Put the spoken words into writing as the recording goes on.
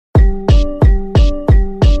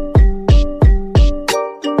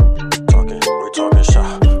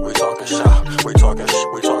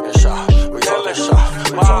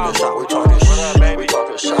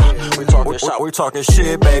shot, we talking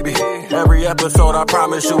shit, baby. Every episode, I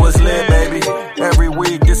promise you is lit, baby. Every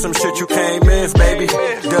week, get some shit you can't miss, baby.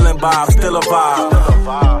 Dylan Bob, still a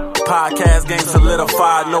vibe. Podcast game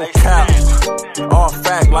solidified, no cap. All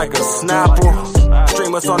fact like a Snapple.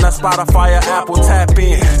 Stream us on that Spotify or Apple, tap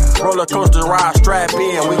in. Roller coaster ride, strap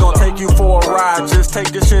in. We gon' take you for a ride, just take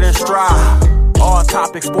this shit in stride. All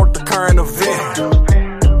topics, sport the current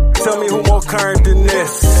event. Tell me who more current than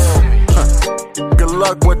this. Good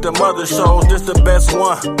luck with the mother shows, this the best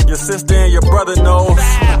one. Your sister and your brother knows.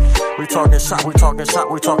 We talking shot, we talking shot,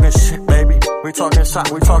 we talking shit, baby. We talking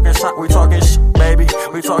shot, we talking shot, we talking shit, baby.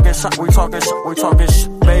 We talking shot, we talking shot, we talking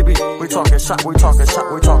shit, baby. We talking shot, we talking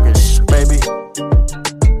shot, we talking shit, baby.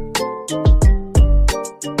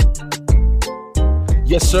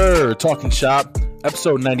 Yes, sir. Talking Shop,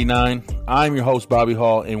 episode 99. I'm your host, Bobby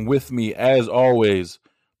Hall, and with me, as always,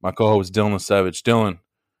 my co-host, Dylan Savage. Dylan,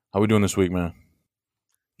 how we doing this week, man?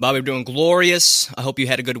 Bobby, we're doing glorious. I hope you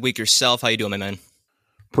had a good week yourself. How you doing, my man?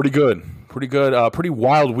 Pretty good. Pretty good. Pretty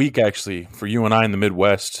wild week, actually, for you and I in the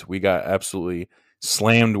Midwest. We got absolutely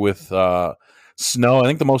slammed with snow. I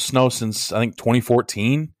think the most snow since,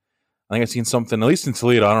 2014. I think I've seen something, at least in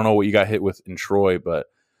Toledo. I don't know what you got hit with in Troy, but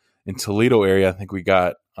in Toledo area, I think we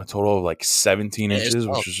got a total of like 17 inches,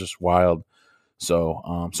 which is just wild.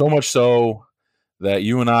 So, so much so that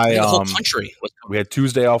you and I, the whole country. We had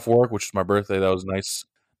Tuesday off work, which was my birthday. That was nice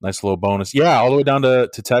little bonus. Yeah, all the way down to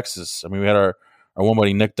Texas. I mean, we had our one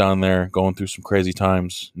buddy Nick down there going through some crazy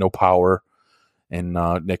times, no power, and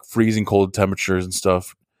like freezing cold temperatures and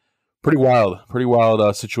stuff. Pretty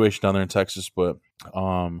wild situation down there in Texas. But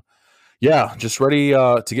yeah, just ready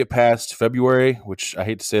to get past February, which I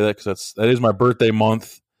hate to say that because that is my birthday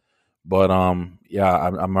month. But yeah,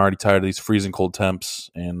 I'm already tired of these freezing cold temps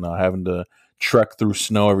and having to trek through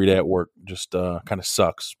snow every day at work. Just kind of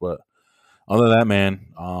sucks. But other than that,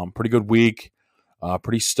 man, pretty good week.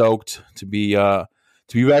 Pretty stoked to be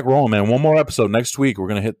back rolling, man. One more episode next week. We're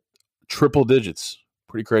gonna hit triple digits.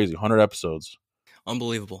 Pretty crazy. 100 episodes.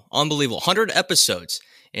 Unbelievable. 100 episodes.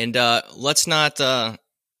 And let's not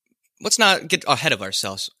get ahead of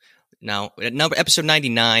ourselves. Now, episode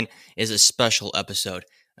 99 is a special episode.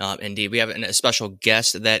 Indeed, we have a special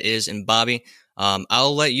guest that is in Bobby.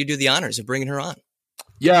 I'll let you do the honors of bringing her on.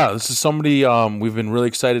 Yeah, this is somebody we've been really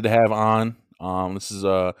excited to have on. This is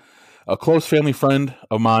a close family friend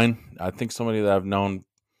of mine. I think somebody that I've known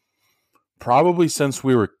probably since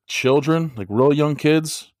we were children, like real young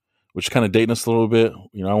kids, which kind of dating us a little bit.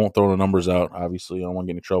 You know, I won't throw the numbers out. Obviously, I don't want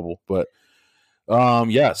to get in trouble. But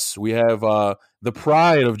yes, we have the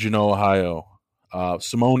pride of Genoa, Ohio.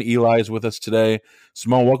 Simone Eli is with us today.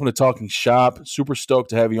 Simone, welcome to Talking Shop. Super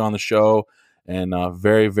stoked to have you on the show, and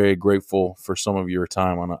very, very grateful for some of your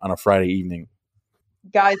time on a Friday evening.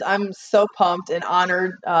 Guys, I'm so pumped and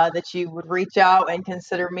honored that you would reach out and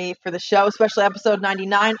consider me for the show, especially episode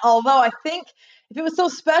 99. Although I think if it was so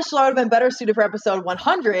special, I would have been better suited for episode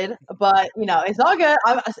 100. But, you know, it's all good.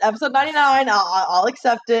 Episode 99, I'll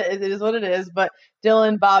accept it. It is what it is. But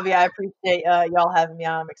Dylan, Bobby, I appreciate y'all having me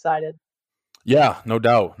on. I'm excited. Yeah, no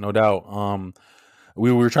doubt.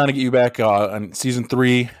 We were trying to get you back on season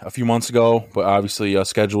 3 a few months ago, but obviously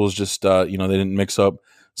schedules just, they didn't mix up.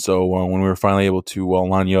 So when we were finally able to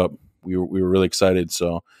line you up, we were really excited.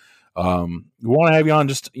 So we want to have you on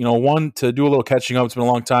just, one, to do a little catching up. It's been a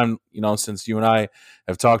long time, since you and I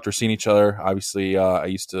have talked or seen each other. Obviously, I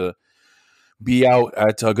used to be out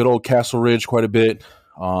at good old Castle Ridge quite a bit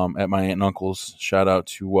at my aunt and uncle's. Shout out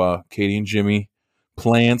to Katie and Jimmy,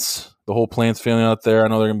 Plants, the whole Plants family out there. I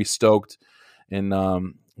know they're going to be stoked, and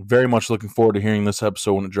very much looking forward to hearing this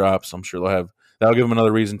episode when it drops. I'm sure that'll give them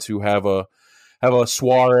another reason to have a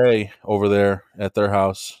soiree over there at their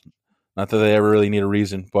house. Not that they ever really need a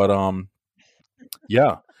reason, but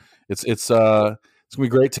yeah, it's gonna be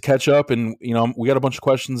great to catch up. And we got a bunch of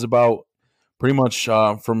questions about pretty much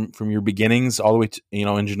from your beginnings all the way to,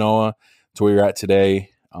 in Genoa to where you're at today,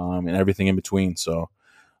 and everything in between. So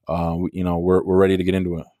we're ready to get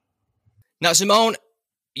into it. Now, Simone,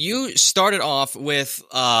 you started off with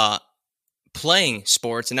playing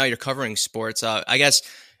sports, and now you're covering sports. I guess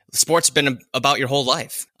sports has been about your whole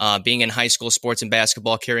life, being in high school sports and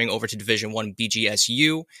basketball, carrying over to Division I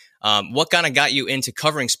BGSU. What kind of got you into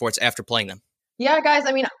covering sports after playing them? Yeah, guys,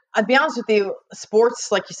 I mean, I'll be honest with you,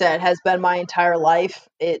 sports, like you said, has been my entire life.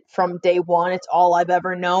 From day one, it's all I've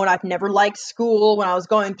ever known. I've never liked school. When I was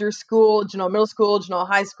going through school, Genoa Middle School, Genoa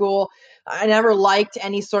High School, I never liked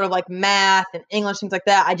any sort of like math and English, things like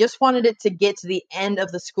that. I just wanted it to get to the end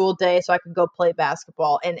of the school day so I could go play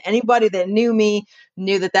basketball. And anybody that knew me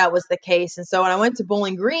knew that was the case. And so when I went to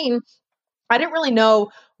Bowling Green, I didn't really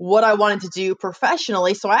know what I wanted to do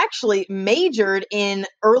professionally. So I actually majored in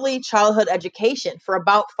early childhood education for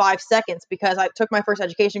about 5 seconds because I took my first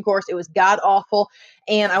education course. It was god awful.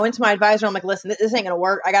 And I went to my advisor. I'm like, listen, this ain't going to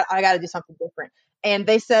work. I got to do something different. And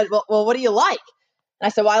they said, well, what do you like? And I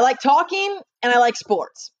said, well, I like talking and I like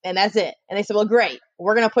sports. And that's it. And they said, well, great.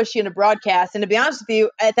 We're going to push you into broadcast. And to be honest with you,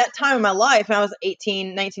 at that time in my life, when I was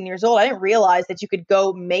 18, 19 years old, I didn't realize that you could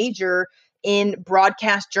go major in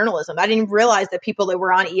broadcast journalism. I didn't even realize that people that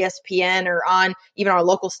were on ESPN or on even our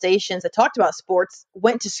local stations that talked about sports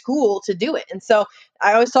went to school to do it. And so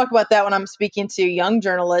I always talk about that when I'm speaking to young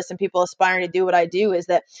journalists and people aspiring to do what I do, is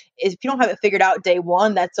that if you don't have it figured out day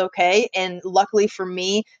one, that's okay. And luckily for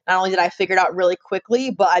me, not only did I figure it out really quickly,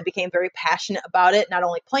 but I became very passionate about it, not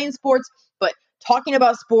only playing sports, but talking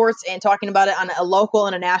about sports and talking about it on a local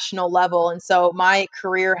and a national level. And so my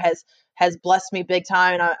career has blessed me big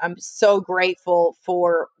time. And I'm so grateful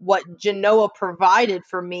for what Genoa provided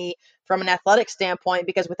for me from an athletic standpoint,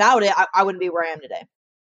 because without it, I wouldn't be where I am today.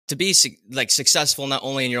 To be successful, not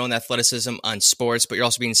only in your own athleticism on sports, but you're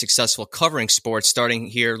also being successful covering sports, starting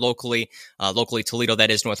here locally Toledo,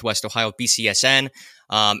 that is Northwest Ohio, BCSN.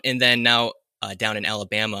 And then now down in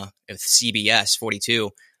Alabama with CBS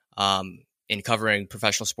 42, in covering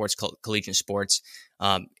professional sports, collegiate sports,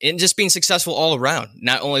 and just being successful all around.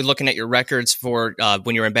 Not only looking at your records for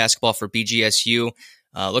when you're in basketball for BGSU,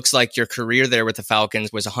 looks like your career there with the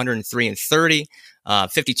Falcons was 103-30,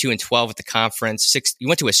 52-12 with the conference. You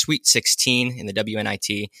went to a Sweet 16 in the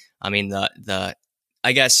WNIT. I mean,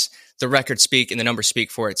 I guess the records speak and the numbers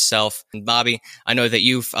speak for itself. And Bobby, I know that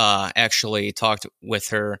you've actually talked with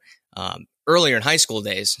her earlier in high school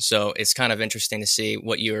days. So it's kind of interesting to see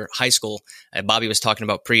what your high school, Bobby was talking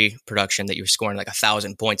about pre-production, that you were scoring like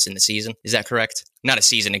 1,000 points in the season. Is that correct? Not a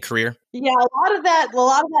season, a career? Yeah, a lot of that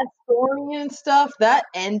scoring and stuff that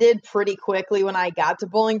ended pretty quickly when I got to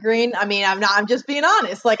Bowling Green. I mean, I'm just being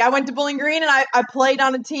honest. Like, I went to Bowling Green and I played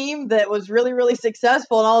on a team that was really, really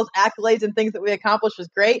successful, and all those accolades and things that we accomplished was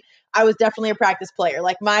great. I was definitely a practice player.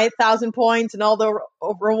 Like, my 1,000 points and all the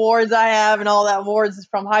rewards I have and all that awards is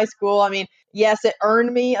from high school. I mean, yes, it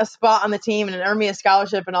earned me a spot on the team and it earned me a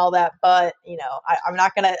scholarship and all that. But, I'm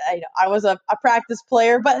not going to, I was a practice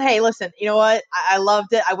player. But hey, listen, you know what? I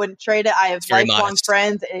loved it. I wouldn't trade it. I have lifelong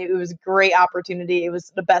friends, and it was a great opportunity. It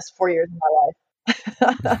was the best 4 years of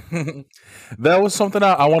my life. That was something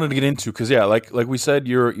I wanted to get into because, yeah, like we said,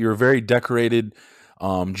 you're a very decorated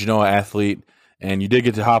Genoa athlete. And you did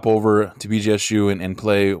get to hop over to BGSU and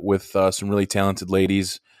play with some really talented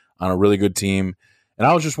ladies on a really good team. And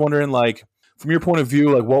I was just wondering, like, from your point of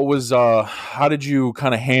view, like, what was, how did you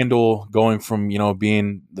kind of handle going from,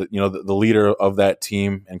 being the leader of that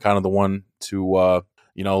team and kind of the one to,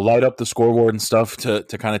 light up the scoreboard and stuff to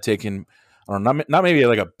kind of take in, I don't know, not maybe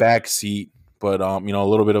like a back seat, but, a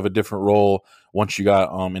little bit of a different role once you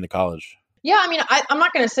got into college? Yeah, I mean, I'm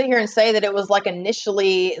not going to sit here and say that it was like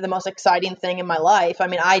initially the most exciting thing in my life. I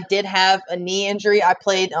mean, I did have a knee injury. I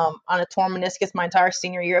played on a torn meniscus my entire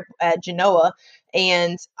senior year at Genoa,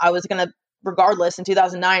 and I was going to, regardless, in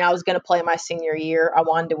 2009, I was going to play my senior year. I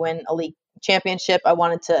wanted to win a league championship. I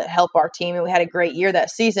wanted to help our team, and we had a great year that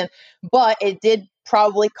season. But it did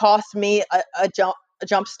probably cost me a jump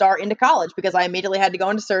start into college because I immediately had to go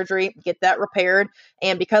into surgery, get that repaired.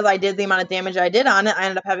 And because I did the amount of damage I did on it, I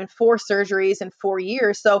ended up having 4 surgeries in 4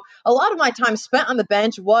 years. So a lot of my time spent on the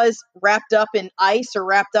bench was wrapped up in ice or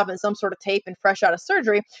wrapped up in some sort of tape and fresh out of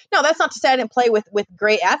surgery. Now, that's not to say I didn't play with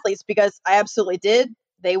great athletes, because I absolutely did.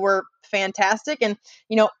 They were fantastic, and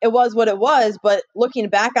it was what it was. But looking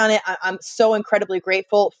back on it, I'm so incredibly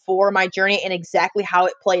grateful for my journey and exactly how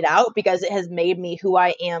it played out, because it has made me who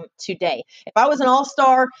I am today. If I was an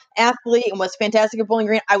all-star athlete and was fantastic at Bowling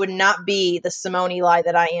Green, I would not be the Simone Eli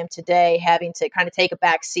that I am today, having to kind of take a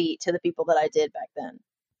back seat to the people that I did back then.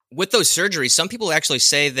 With those surgeries, some people actually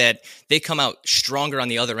say that they come out stronger on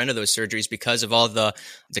the other end of those surgeries because of all the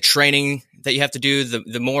training that you have to do,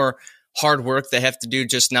 the more hard work they have to do,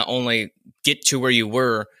 just not only get to where you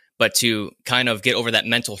were, but to kind of get over that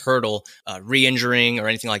mental hurdle, re-injuring or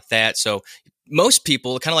anything like that. So most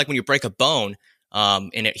people, kind of like when you break a bone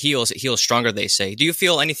and it heals stronger, they say. Do you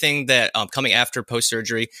feel anything that coming after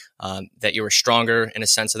post-surgery that you were stronger in a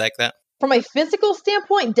sense of like that? From a physical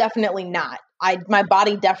standpoint, definitely not. My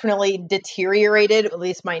body definitely deteriorated, at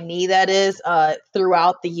least my knee, that is,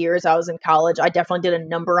 throughout the years I was in college. I definitely did a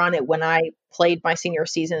number on it when I played my senior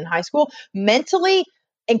season in high school. Mentally,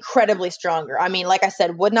 incredibly stronger. I mean, like I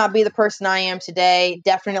said, would not be the person I am today.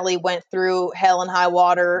 Definitely went through hell and high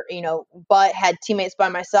water, but had teammates by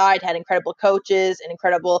my side, had incredible coaches, an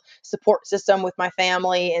incredible support system with my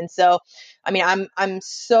family. And so, I mean, I'm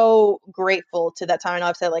so grateful to that time. I know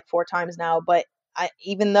I've said it like 4 times now, but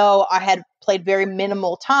even though I had played very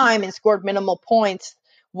minimal time and scored minimal points,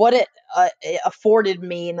 what it afforded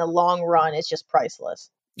me in the long run is just priceless.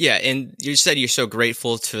 Yeah, and you said you're so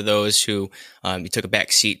grateful to those who you took a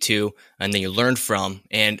back seat to and then you learned from.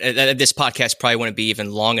 And this podcast probably wouldn't be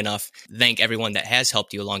even long enough. Thank everyone that has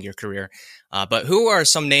helped you along your career. But who are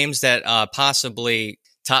some names that possibly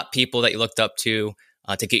top people that you looked up to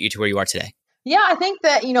get you to where you are today? Yeah, I think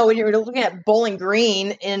that, when you're looking at Bowling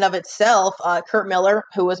Green in and of itself, Curt Miller,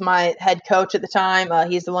 who was my head coach at the time,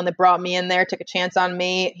 he's the one that brought me in there, took a chance on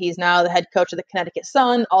me. He's now the head coach of the Connecticut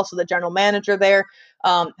Sun, also the general manager there,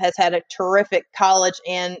 has had a terrific college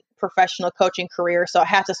and professional coaching career. So I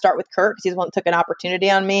have to start with Curt because he's the one that took an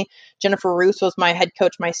opportunity on me. Jennifer Roos was my head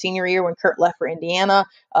coach my senior year when Curt left for Indiana,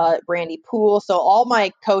 Brandy Poole. So all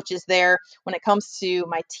my coaches there, when it comes to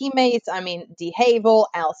my teammates, I mean, Dee Havel,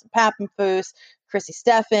 Allison Pappenfuss, Chrissy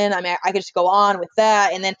Steffen. I mean, I could just go on with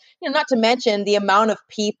that. And then, not to mention the amount of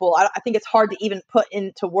people, I think it's hard to even put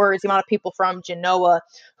into words, the amount of people from Genoa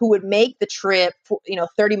who would make the trip for,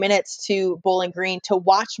 30 minutes to Bowling Green to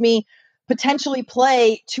watch me potentially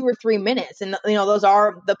play 2 or 3 minutes. And, those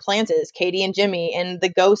are the Plantes, Katie and Jimmy, and the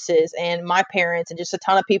Ghostes, and my parents, and just a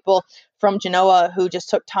ton of people from Genoa who just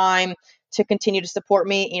took time to continue to support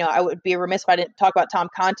me. I would be remiss if I didn't talk about Tom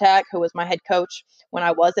Contact, who was my head coach when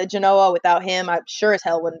I was at Genoa. Without him, I sure as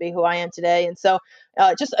hell wouldn't be who I am today. And so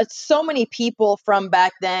just so many people from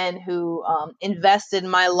back then who invested in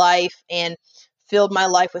my life and filled my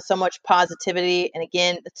life with so much positivity. And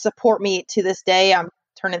again, support me to this day. I'm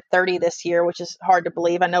turning 30 this year, which is hard to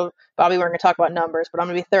believe. I know, Bobby, we're going to talk about numbers, but I'm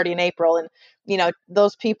going to be 30 in April. And,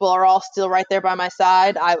 those people are all still right there by my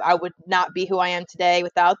side. I would not be who I am today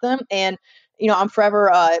without them. And, I'm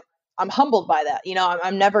forever, I'm humbled by that.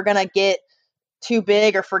 I'm never going to get too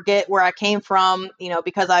big or forget where I came from,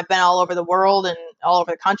 because I've been all over the world and all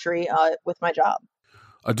over the country with my job.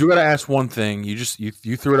 I do got to ask one thing. You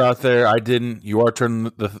threw it out there. I didn't. You are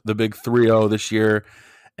turning the big 3-0 this year.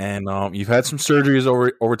 And you've had some surgeries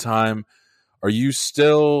over time. Are you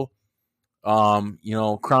still,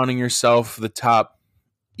 crowning yourself the top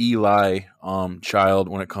Eli child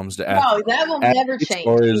when it comes to No, that will never change.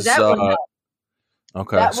 That will never.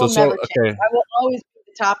 Okay, that will never change. Okay. I will always be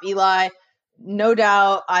the top Eli. No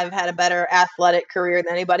doubt, I've had a better athletic career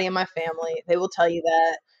than anybody in my family. They will tell you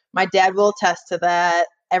that. My dad will attest to that.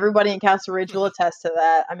 Everybody in Castle Ridge will attest to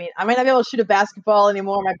that. I mean, I might not be able to shoot a basketball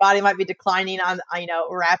anymore. My body might be declining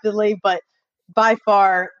rapidly, but by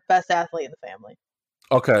far best athlete in the family.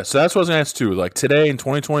 Okay, so that's what I was going to ask too. Like today in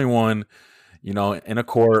 2021, in a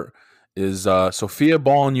court, is Sophia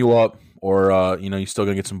balling you up, or you still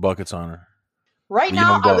gonna get some buckets on her? Right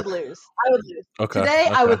now, I would lose. Okay. Today,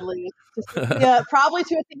 I would lose. Yeah, probably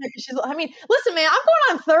 2 or 3 years. I mean, listen, man, I'm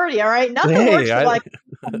going on 30. All right, nothing works for like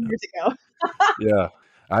 10 years ago. Yeah.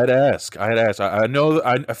 I'd ask. I know.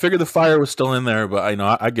 I figured the fire was still in there, but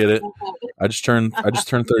I get it. I just turned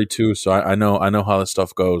 32, so I know how this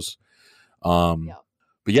stuff goes. But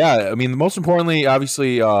yeah, I mean, most importantly,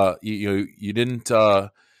 obviously, you didn't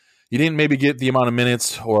maybe get the amount of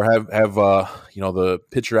minutes or have the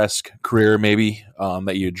picturesque career maybe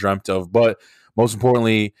that you dreamt of, but most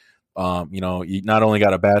importantly, you not only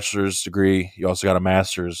got a bachelor's degree, you also got a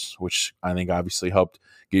master's, which I think obviously helped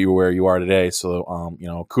get you where you are today. So,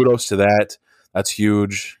 kudos to that. That's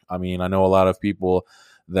huge. I mean, I know a lot of people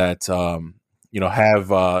that,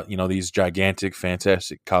 have, these gigantic,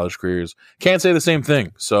 fantastic college careers. Can't say the same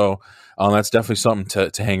thing. So that's definitely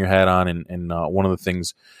something to hang your hat on. And one of the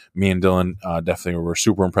things me and Dylan definitely were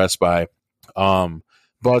super impressed by. But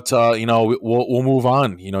we'll move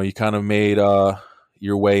on. You kind of made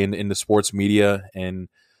your way into sports media. And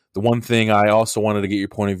the one thing I also wanted to get your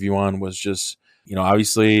point of view on was just,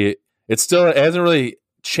 obviously it hasn't really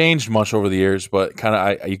changed much over the years, but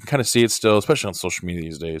you can kind of see it still, especially on social media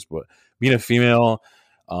these days. But being a female,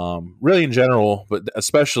 really in general, but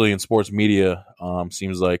especially in sports media,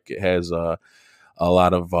 seems like it has a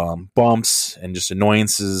lot of bumps and just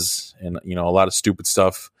annoyances and, a lot of stupid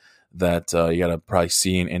stuff that you got to probably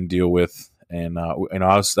see and deal with. And, one of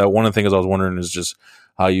the things I was wondering is just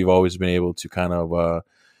how you've always been able to kind of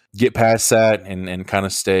get past that and kind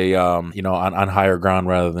of stay, on higher ground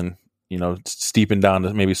rather than, steeping down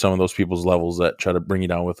to maybe some of those people's levels that try to bring you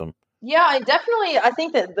down with them. Yeah, I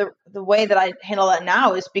think that the way that I handle that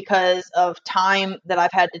now is because of time that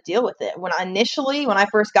I've had to deal with it. When I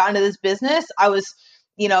first got into this business, I was,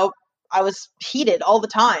 I was heated all the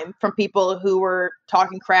time from people who were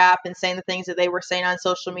talking crap and saying the things that they were saying on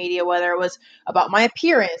social media, whether it was about my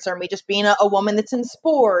appearance or me just being a woman that's in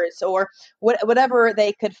sports or whatever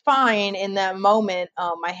they could find in that moment,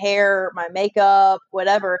 my hair, my makeup,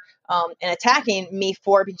 whatever, and attacking me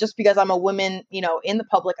for it just because I'm a woman, in the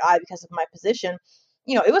public eye because of my position.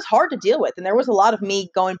 It was hard to deal with. And there was a lot of me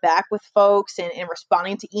going back with folks and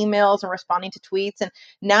responding to emails and responding to tweets. And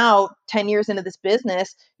now 10 years into this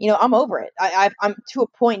business, I'm over it. I'm to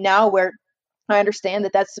a point now where I understand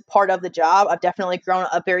that that's part of the job. I've definitely grown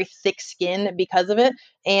a very thick skin because of it.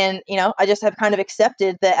 And, I just have kind of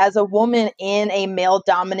accepted that as a woman in a male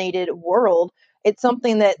dominated world, it's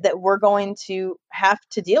something that we're going to have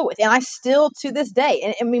to deal with. And I still, to this day,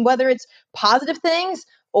 and I mean, whether it's positive things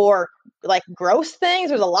or like gross things,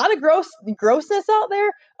 there's a lot of grossness out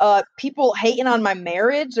there. People hating on my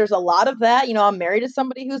marriage. There's a lot of that. I'm married to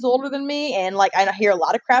somebody who's older than me. And like, I hear a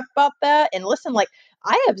lot of crap about that. And listen, like,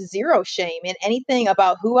 I have zero shame in anything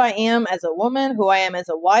about who I am as a woman, who I am as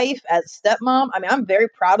a wife, as a stepmom. I mean, I'm very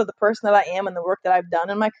proud of the person that I am and the work that I've done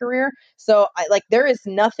in my career. So there is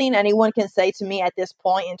nothing anyone can say to me at this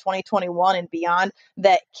point in 2021 and beyond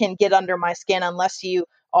that can get under my skin unless you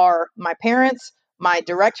are my parents, my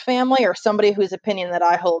direct family, or somebody whose opinion that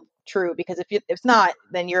I hold true. Because if it's not,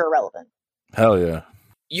 then you're irrelevant. Hell yeah.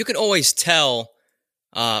 You can always tell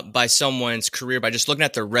by someone's career by just looking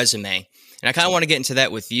at their resume. And I kind of want to get into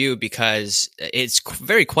that with you because it's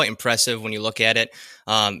quite impressive when you look at it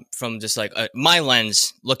from just like my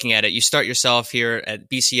lens looking at it. You start yourself here at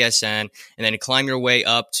BCSN and then climb your way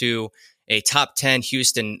up to a top 10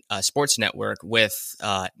 Houston sports network with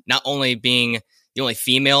not only being the only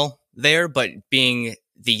female there, but being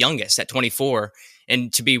the youngest at 24,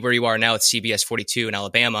 and to be where you are now with CBS 42 in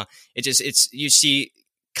Alabama. You see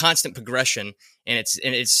constant progression, and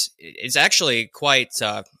it's actually quite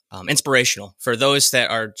inspirational for those that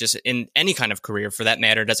are just in any kind of career, for that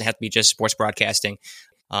matter. It doesn't have to be just sports broadcasting.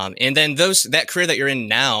 And then that career that you're in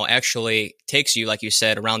now actually takes you, like you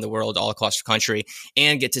said, around the world, all across the country,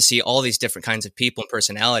 and get to see all these different kinds of people and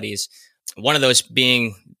personalities. One of those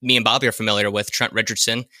being me and Bobby are familiar with, Trent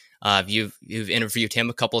Richardson. You've interviewed him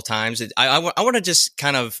a couple of times. I want to just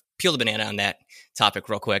kind of peel the banana on that topic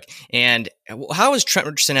real quick. And how is Trent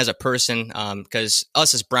Richardson as a person? Because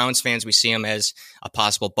us as Browns fans, we see him as a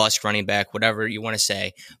possible bust running back, whatever you want to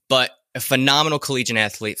say, but a phenomenal collegiate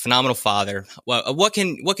athlete, phenomenal father. What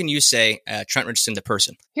can you say, Trent Richardson, the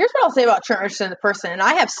person? Here's what I'll say about Trent Richardson, the person. And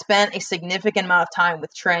I have spent a significant amount of time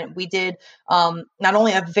with Trent. We did not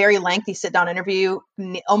only a very lengthy sit-down interview,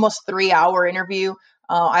 almost 3-hour interview.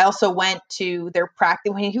 I also went to their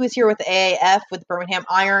practice when he was here with the AAF with the Birmingham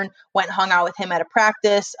Iron, went and hung out with him at a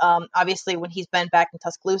practice. Obviously, when he's been back in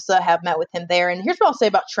Tuscaloosa, have met with him there. And here's what I'll say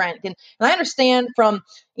about Trent. And I understand from,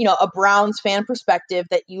 a Browns fan perspective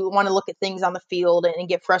that you want to look at things on the field and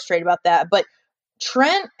get frustrated about that. But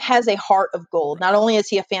Trent has a heart of gold. Not only is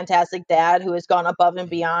he a fantastic dad who has gone above and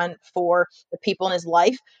beyond for the people in his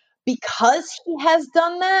life, because he has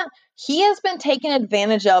done that, he has been taken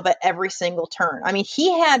advantage of at every single turn. I mean,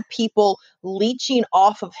 he had people leeching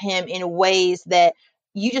off of him in ways that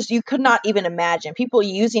you could not even imagine. People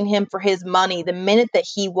using him for his money the minute that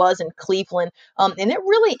he was in Cleveland. And it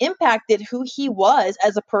really impacted who he was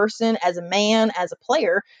as a person, as a man, as a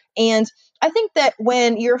player. And I think that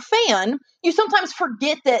when you're a fan, you sometimes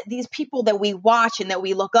forget that these people that we watch and that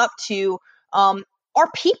we look up to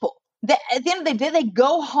are people. At the end of the day, they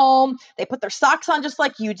go home, they put their socks on just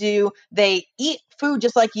like you do, they eat food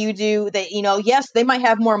just like you do. They, yes, they might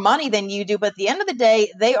have more money than you do, but at the end of the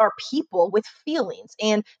day, they are people with feelings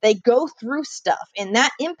and they go through stuff and that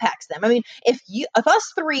impacts them. I mean, if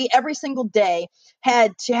us three every single day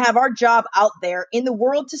had to have our job out there in the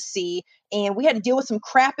world to see, and we had to deal with some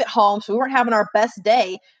crap at home, so we weren't having our best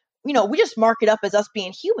day, we just mark it up as us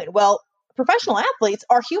being human. Well, professional athletes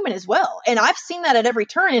are human as well. And I've seen that at every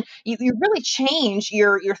turn. And you really change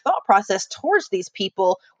your thought process towards these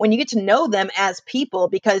people when you get to know them as people,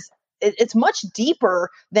 because it's much deeper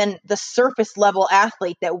than the surface level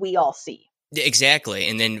athlete that we all see. Exactly.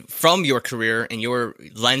 And then from your career and your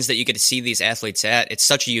lens that you get to see these athletes at, it's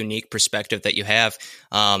such a unique perspective that you have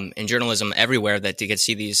in journalism everywhere, that you get to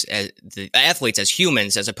see the athletes as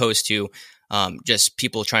humans as opposed to just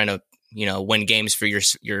people trying to win games for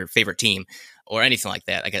your favorite team or anything like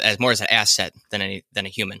that, like as more as an asset than a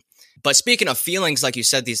human. But speaking of feelings, like you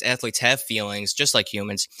said, these athletes have feelings just like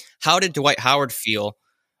humans. How did Dwight Howard feel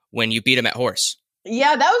when you beat him at horse?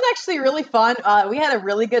 Yeah, that was actually really fun. We had a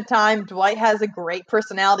really good time. Dwight has a great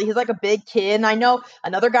personality. He's like a big kid. And I know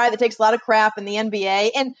another guy that takes a lot of crap in the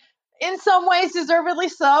NBA. And In some ways, deservedly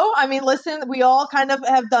so. I mean, listen, we all kind of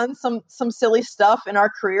have done some silly stuff in our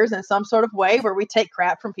careers in some sort of way where we take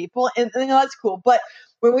crap from people, and that's cool. But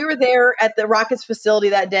when we were there at the Rockets facility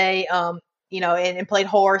that day, and played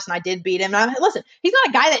horse, and I did beat him. And listen, he's not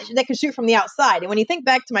a guy that can shoot from the outside. And when you think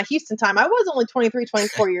back to my Houston time, I was only 23,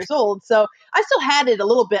 24 years old, so I still had it a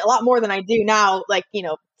lot more than I do now.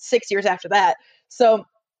 6 years after that, so.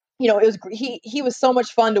 It was he was so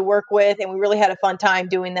much fun to work with, and we really had a fun time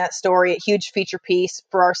doing that story. A huge feature piece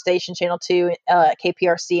for our station, Channel 2,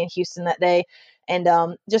 KPRC in Houston that day. And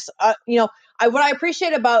what I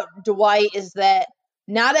appreciate about Dwight is that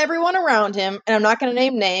not everyone around him, and I'm not going to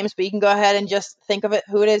name names, but you can go ahead and just think of it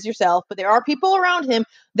who it is yourself. But there are people around him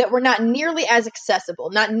that were not nearly as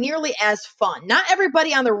accessible, not nearly as fun. Not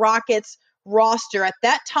everybody on the Rockets roster at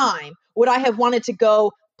that time would I have wanted to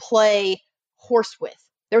go play horse with.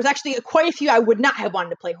 There was actually quite a few I would not have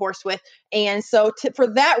wanted to play horse with. And so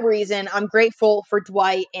for that reason, I'm grateful for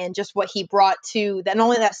Dwight and just what he brought to not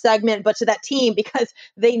only that segment, but to that team, because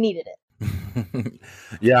they needed it.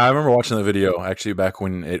 Yeah, I remember watching the video actually back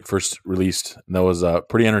when it first released. That was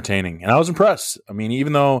pretty entertaining. And I was impressed. I mean,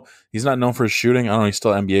 even though he's not known for his shooting, I don't know, he's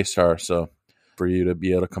still an NBA star. So for you to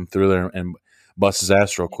be able to come through there and bust his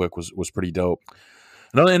ass real quick was pretty dope.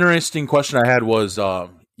 Another interesting question I had was,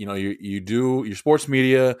 you do your sports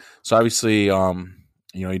media, so obviously,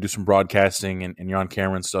 you do some broadcasting and you're on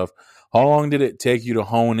camera and stuff. How long did it take you to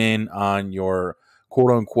hone in on your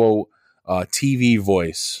quote unquote TV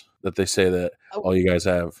voice that they say that all you guys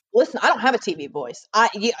have? Listen, I don't have a TV voice.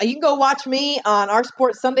 You can go watch me on our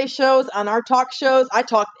Sports Sunday shows, on our talk shows. I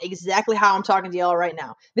talk exactly how I'm talking to y'all right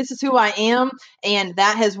now. This is who I am, and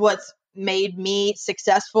that has what's made me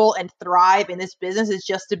successful and thrive in this business, is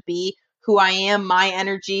just to be who I am, my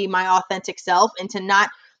energy, my authentic self, and to not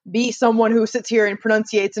be someone who sits here and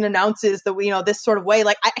pronunciates and announces this sort of way.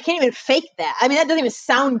 Like, I can't even fake that. I mean, that doesn't even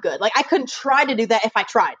sound good. Like, I couldn't try to do that if I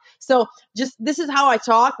tried. So just, this is how I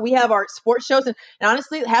talk. We have our sports shows, and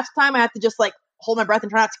honestly, half the time I have to just hold my breath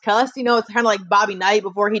and try not to cuss. It's kind of like Bobby Knight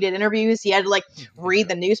before he did interviews. He had to read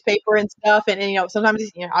the newspaper and stuff. And sometimes,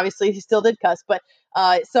 obviously he still did cuss, but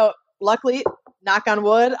so luckily, knock on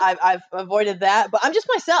wood, I've avoided that, but I'm just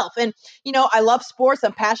myself. And, I love sports.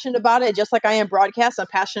 I'm passionate about it. Just like I am broadcast, I'm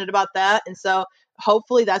passionate about that. And so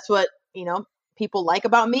hopefully that's what, people like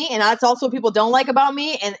about me. And that's also what people don't like about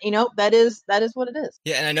me. And, that is what it is.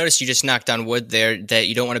 Yeah. And I noticed you just knocked on wood there that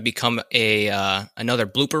you don't want to become another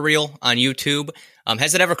blooper reel on YouTube.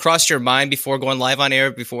 Has it ever crossed your mind before going live on air,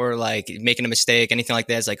 before making a mistake, anything like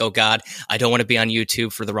that? It's like, oh God, I don't want to be on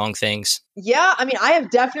YouTube for the wrong things. Yeah. I mean, I have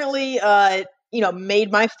definitely,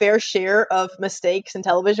 made my fair share of mistakes in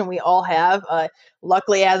television. We all have.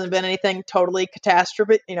 Luckily, it hasn't been anything totally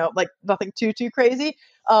catastrophic, nothing too crazy.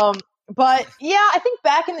 But yeah, I think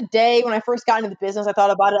back in the day when I first got into the business, I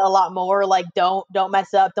thought about it a lot more. Don't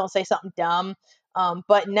mess up, don't say something dumb.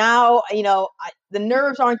 But now, the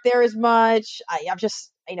nerves aren't there as much. I'm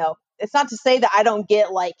just, it's not to say that I don't get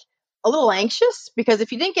a little anxious, because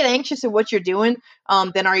if you didn't get anxious at what you're doing,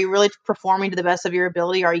 then are you really performing to the best of your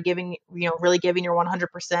ability? Are you really giving your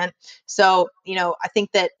 100%? So, I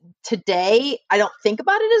think that today I don't think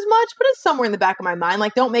about it as much, but it's somewhere in the back of my mind.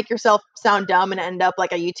 Don't make yourself sound dumb and end up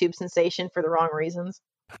like a YouTube sensation for the wrong reasons.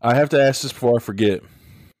 I have to ask this before I forget.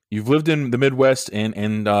 You've lived in the Midwest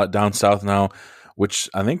and down south now, which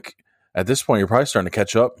I think at this point you're probably starting to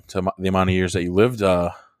catch up to the amount of years that you lived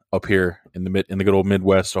up here in the good old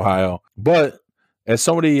Midwest Ohio. But as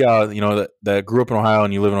somebody that grew up in Ohio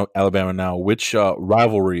and you live in Alabama now, which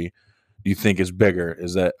rivalry do you think is bigger?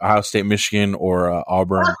 Is that Ohio State, Michigan, or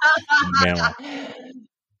Auburn, Alabama?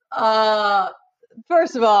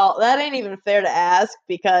 First of all, that ain't even fair to ask,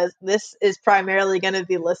 because this is primarily going to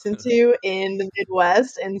be listened to in the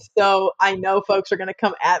Midwest. And so I know folks are going to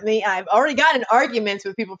come at me. I've already gotten arguments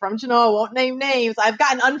with people from I won't name names. I've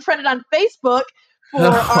gotten unfriended on Facebook for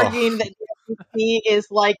arguing that the SEC is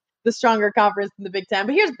the stronger conference in the Big Ten.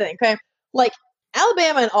 But here's the thing, okay?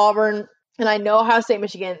 Alabama and Auburn, and I know Ohio State,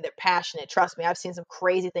 Michigan, they're passionate. Trust me, I've seen some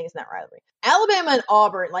crazy things in that rivalry. Alabama and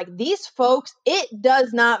Auburn, these folks, it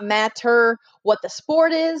does not matter what the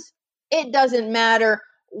sport is. It doesn't matter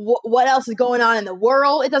what else is going on in the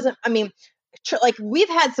world. It doesn't, we've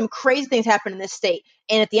had some crazy things happen in this state.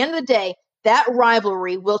 And at the end of the day, that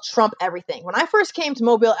rivalry will trump everything. When I first came to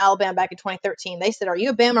Mobile, Alabama back in 2013, they said, "Are you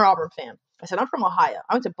a Bama or Auburn fan?" I said, "I'm from Ohio.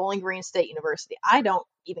 I went to Bowling Green State University. I don't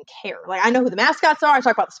even care. I know who the mascots are. I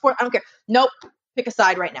talk about the sport. I don't care." Nope. Pick a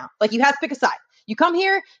side right now. You have to pick a side. You come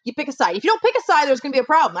here, you pick a side. If you don't pick a side, there's going to be a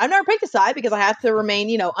problem. I've never picked a side because I have to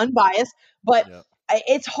remain, unbiased. But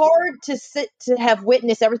it's hard to have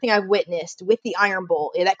witnessed everything I've witnessed with the Iron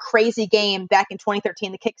Bowl, that crazy game back in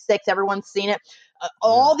 2013, the kick six. Everyone's seen it.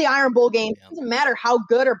 All the Iron Bowl games, doesn't matter how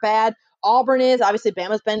good or bad Auburn is. Obviously,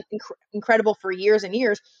 Bama's been incredible for years and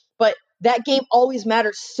years, but that game always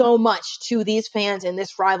matters so much to these fans in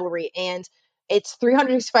this rivalry. And it's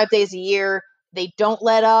 365 days a year. They don't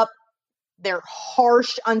let up. They're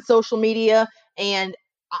harsh on social media. And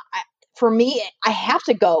for me, I have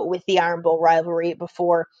to go with the Iron Bowl rivalry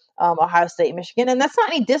before Ohio State and Michigan. And that's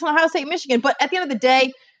not any diss on Ohio State and Michigan. But at the end of the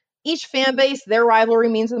day, each fan base, their rivalry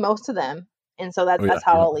means the most to them. And so that's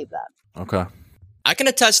how I'll leave that. Okay. I can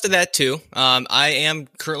attest to that too. I am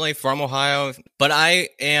currently from Ohio, but I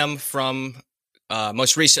am from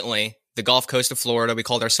most recently the Gulf Coast of Florida. We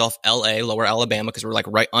called ourselves LA, Lower Alabama, because we're like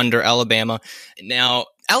right under Alabama. Now,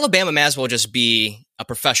 Alabama may as well just be a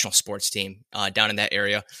professional sports team down in that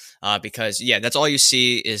area because, that's all you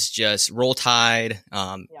see is just Roll Tide,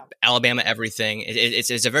 Alabama, everything.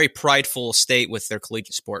 It's a very prideful state with their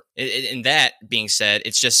collegiate sport. And that being said,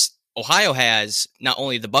 it's just Ohio has not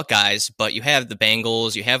only the Buckeyes, but you have the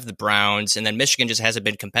Bengals, you have the Browns, and then Michigan just hasn't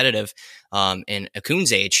been competitive in a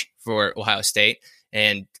Coon's age for Ohio State.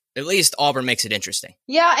 And at least Auburn makes it interesting.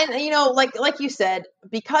 Yeah, and like you said,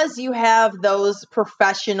 because you have those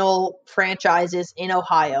professional franchises in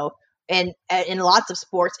Ohio and in lots of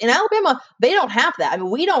sports, in Alabama, they don't have that. I mean,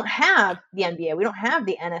 we don't have the NBA, we don't have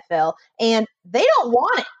the NFL, and they don't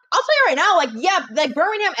want it. I'll tell you right now, like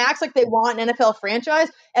Birmingham acts like they want an NFL franchise.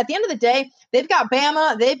 At the end of the day, they've got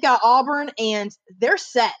Bama, they've got Auburn, and they're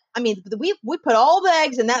set. I mean, we put all the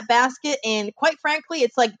eggs in that basket, and quite frankly,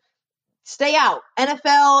 it's like, stay out.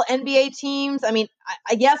 NFL, NBA teams. I mean,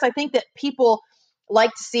 I think that people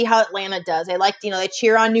like to see how Atlanta does. They like, they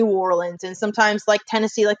cheer on New Orleans and sometimes like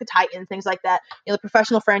Tennessee, like the Titans, things like that. The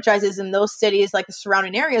professional franchises in those cities, like the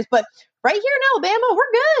surrounding areas. But right here in Alabama,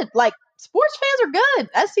 we're good. Like, sports fans are good.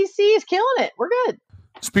 SEC is killing it. We're good.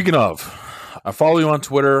 Speaking of, I follow you on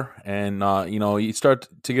Twitter, and you start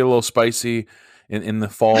to get a little spicy in the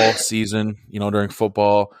fall season, during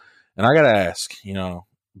football. And I gotta ask,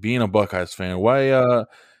 being a Buckeyes fan, why you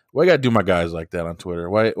gotta do my guys like that on Twitter?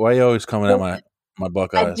 Why you always coming at my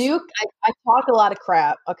Buckeyes? I talk a lot of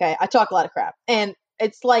crap. Okay, I talk a lot of crap, and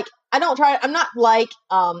it's like I'm not like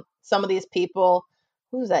some of these people.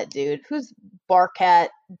 Who's that dude? Who's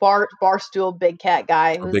Barstool Big Cat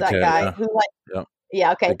guy? Who's that guy? Yeah. Who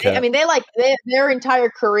Yeah, okay. Their entire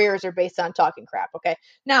careers are based on talking crap. Okay.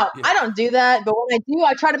 Now, I don't do that, but when I do,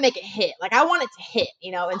 I try to make it hit. Like, I want it to hit,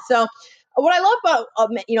 and so what I love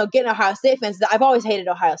about, getting Ohio State fans is that I've always hated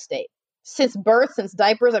Ohio State. Since birth, since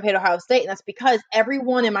diapers, I've hated Ohio State, and that's because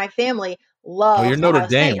everyone in my family loves you're Notre Ohio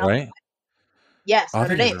Dame, State. right? Yes,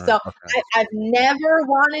 Notre Dame. So okay. I've never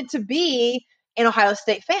wanted to be an Ohio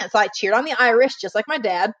State fan. So I cheered on the Irish, just like my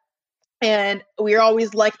dad. And we're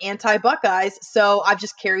always like anti-Buckeyes. So I've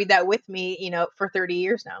just carried that with me, for 30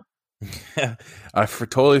 years now. I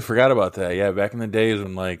totally forgot about that. Yeah, back in the days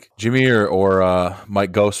when like Jimmy or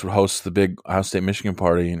Mike Ghost would host the big Ohio State Michigan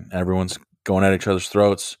party and everyone's going at each other's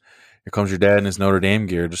throats. Here comes your dad in his Notre Dame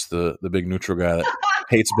gear, just the big neutral guy that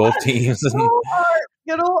hates both teams.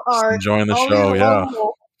 Good old Art. Enjoying the show, yeah.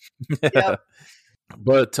 Yep.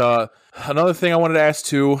 But another thing I wanted to ask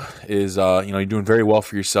too is, you're doing very well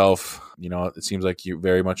for yourself. It seems like you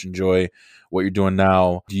very much enjoy what you're doing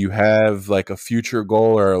now. Do you have like a future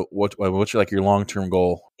goal, or what's like your long-term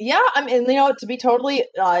goal? Yeah, I mean, to be totally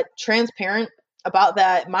transparent about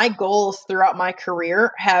that, my goals throughout my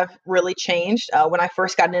career have really changed. When I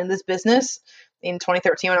first got into this business in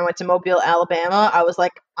 2013, when I went to Mobile, Alabama, I was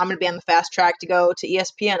like, I'm going to be on the fast track to go to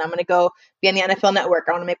ESPN. I'm going to go be on the NFL Network.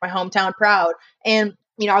 I want to make my hometown proud. And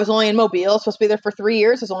I was only in Mobile, supposed to be there for 3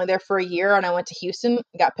 years. I was only there for a year, and I went to Houston,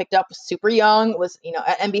 got picked up super young, was,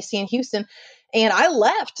 at NBC in Houston. And I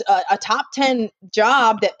left a top 10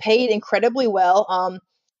 job that paid incredibly well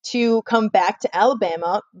to come back to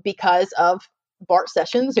Alabama because of Bart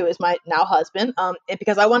Sessions, who is my now husband, and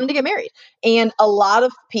because I wanted to get married. And a lot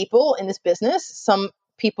of people in this business, some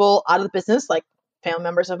people out of the business, like family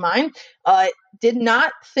members of mine, did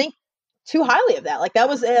not think too highly of that. Like that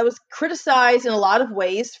was criticized in a lot of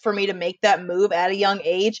ways for me to make that move at a young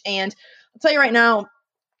age. And I'll tell you right now,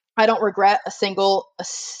 I don't regret a single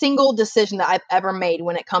decision that I've ever made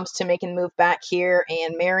when it comes to making the move back here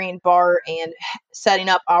and marrying Bart and setting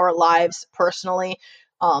up our lives personally.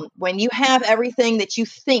 When you have everything that you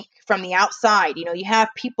think from the outside, you have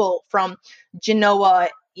people from Genoa,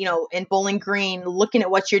 and Bowling Green looking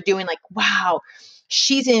at what you're doing like, wow,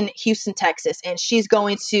 she's in Houston, Texas, and she's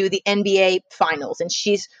going to the NBA finals and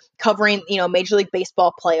she's covering, Major League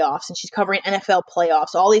Baseball playoffs, and she's covering NFL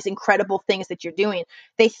playoffs, all these incredible things that you're doing.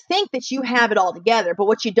 They think that you have it all together, but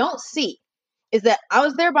what you don't see is that I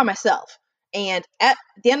was there by myself. And at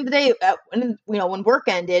the end of the day, when work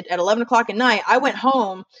ended at 11 o'clock at night, I went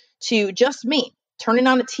home to just me, turning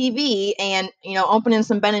on the TV and, opening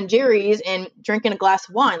some Ben & Jerry's and drinking a glass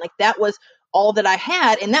of wine. Like, that was all that I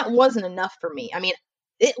had. And that wasn't enough for me. I mean,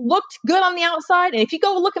 it looked good on the outside. And if you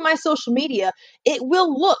go look at my social media, it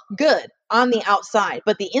will look good on the outside.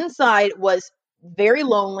 But the inside was very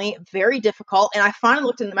lonely, very difficult. And I finally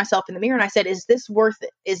looked at myself in the mirror and I said, is this worth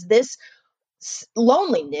it? Is this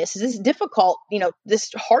loneliness? Is this difficult,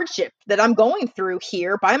 this hardship that I'm going through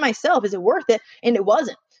here by myself? Is it worth it? And it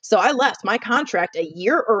wasn't. So I left my contract a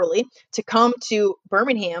year early to come to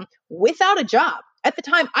Birmingham without a job. At the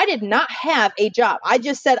time, I did not have a job. I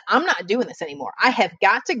just said, I'm not doing this anymore. I have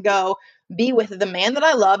got to go be with the man that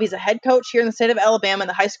I love. He's a head coach here in the state of Alabama,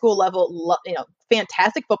 the high school level,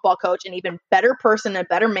 fantastic football coach, an even better person, a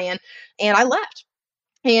better man. And I left.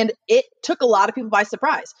 And it took a lot of people by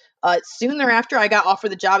surprise. Soon thereafter, I got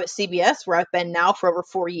offered the job at CBS, where I've been now for over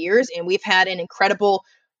 4 years. And we've had an incredible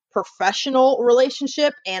professional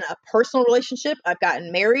relationship and a personal relationship. I've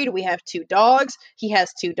gotten married. We have 2 dogs. He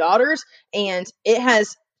has 2 daughters. And it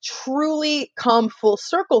has truly come full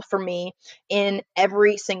circle for me in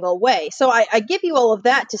every single way. So I give you all of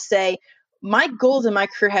that to say my goals in my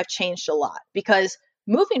career have changed a lot, because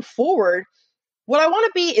moving forward, what I want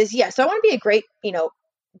to be is, yes, I want to be a great,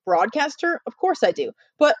 broadcaster. Of course I do.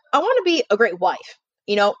 But I want to be a great wife.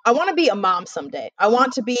 I want to be a mom someday. I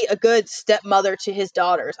want to be a good stepmother to his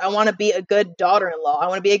daughters. I want to be a good daughter-in-law. I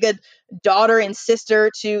want to be a good daughter and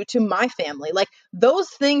sister to my family. Like, those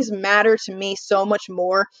things matter to me so much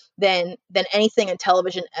more than anything in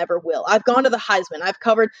television ever will. I've gone to the Heisman. I've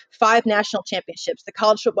covered 5 national championships, the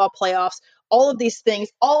college football playoffs, all of these things,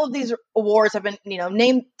 all of these awards have been,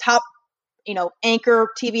 named top, anchor,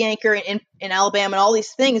 TV anchor in Alabama and all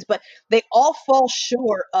these things, but they all fall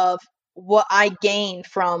short of what I gained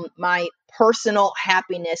from my personal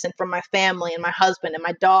happiness and from my family and my husband and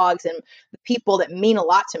my dogs and the people that mean a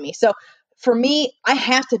lot to me. So for me, I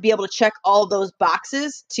have to be able to check all those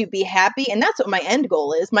boxes to be happy. And that's what my end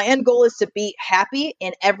goal is. My end goal is to be happy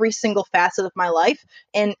in every single facet of my life.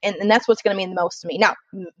 And that's what's going to mean the most to me. Now,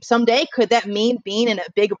 someday, could that mean being in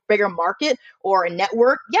a bigger market or a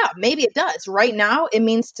network? Yeah, maybe it does. Right now, it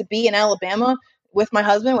means to be in Alabama with my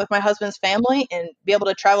husband, with my husband's family, and be able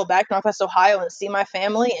to travel back to Northwest Ohio and see my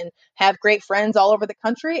family and have great friends all over the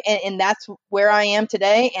country. And that's where I am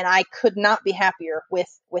today. And I could not be happier with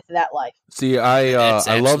that life. See,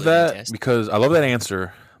 I love that fantastic. Because I love that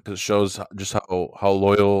answer, because it shows just how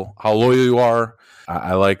loyal you are.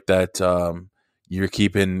 I like that you're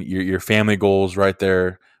keeping your family goals right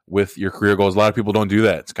there with your career goals. A lot of people don't do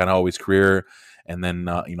that. It's kind of always career, and then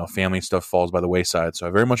family stuff falls by the wayside. So I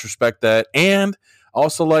very much respect that, and I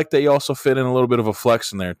also like that you also fit in a little bit of a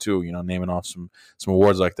flex in there too. Naming off some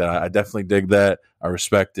awards like that. I definitely dig that. I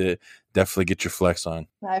respect it. Definitely get your flex on.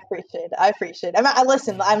 I appreciate it. I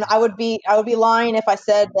listen. I would be lying if I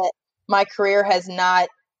said that my career has not,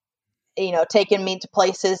 taken me to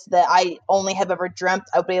places that I only have ever dreamt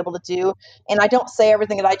I would be able to do. And I don't say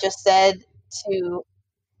everything that I just said to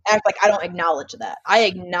act like I don't acknowledge that. I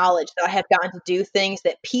acknowledge that I have gotten to do things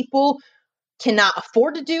that people cannot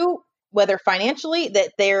afford to do, whether financially, that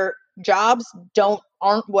their jobs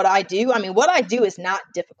aren't what I do. I mean, what I do is not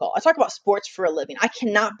difficult. I talk about sports for a living. I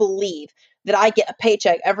cannot believe that I get a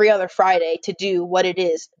paycheck every other Friday to do what it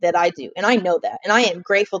is that I do. And I know that. And I am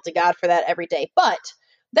grateful to God for that every day. But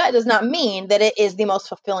that does not mean that it is the most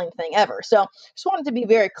fulfilling thing ever. So just wanted to be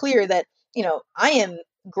very clear that, I am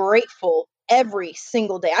grateful every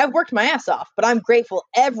single day. I've worked my ass off, but I'm grateful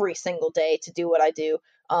every single day to do what I do.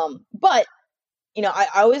 But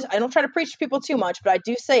I don't try to preach to people too much, but I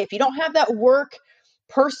do say, if you don't have that work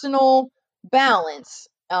personal balance,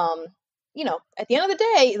 at the end of the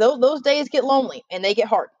day, those days get lonely and they get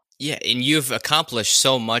hard. Yeah, and you've accomplished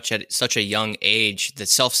so much at such a young age. That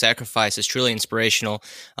self-sacrifice is truly inspirational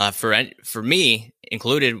for me,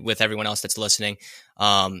 included, with everyone else that's listening.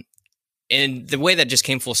 And the way that just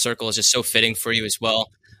came full circle is just so fitting for you as well.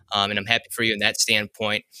 And I'm happy for you in that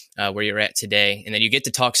standpoint, where you're at today. And then you get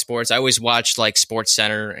to talk sports. I always watch like Sports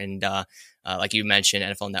Center and like you mentioned,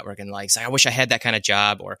 NFL Network, and I wish I had that kind of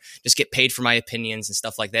job, or just get paid for my opinions and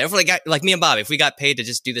stuff like that. If we got, like me and Bobby, if we got paid to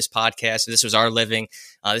just do this podcast, this was our living,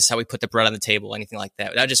 this is how we put the bread on the table, anything like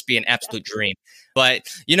that, that'd just be an absolute dream. But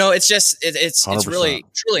it's just it's really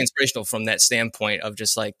truly inspirational from that standpoint of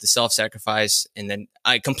just like the self-sacrifice. And then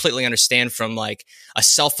I completely understand from like a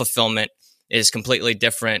self-fulfillment is completely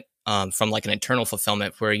different from like an internal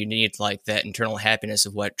fulfillment where you need like that internal happiness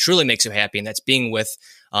of what truly makes you happy. And that's being with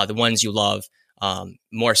the ones you love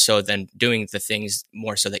more so than doing the things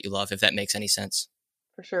more so that you love, if that makes any sense.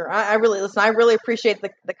 For sure. I really appreciate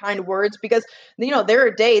the kind words, because, there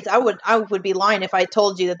are days I would be lying if I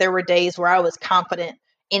told you that there were days where I was confident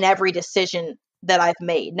in every decision that I've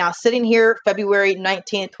made. Now, sitting here February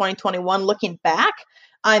 19th, 2021, looking back,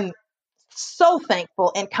 I'm so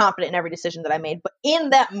thankful and confident in every decision that I made. But in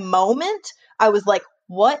that moment, I was like,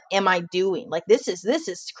 what am I doing? Like, this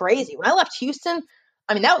is crazy. When I left Houston,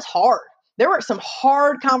 I mean, that was hard. There were some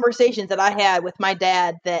hard conversations that I had with my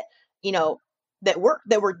dad that, that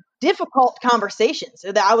were difficult conversations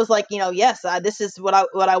that I was like, yes, this is what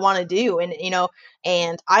I want to do.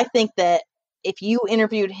 And I think that if you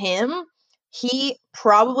interviewed him, he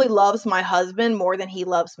probably loves my husband more than he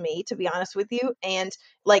loves me, to be honest with you. And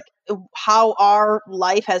like how our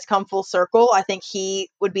life has come full circle, I think he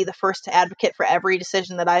would be the first to advocate for every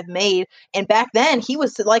decision that I've made. And back then he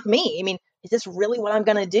was like me. I mean, is this really what I'm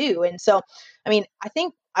going to do? And so, I mean, I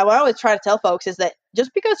think what I always try to tell folks is that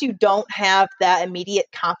just because you don't have that immediate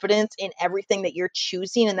confidence in everything that you're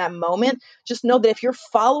choosing in that moment, just know that if you're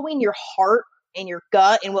following your heart and your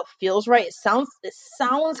gut and what feels right, it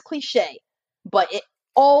sounds cliche, but it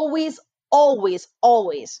always, always,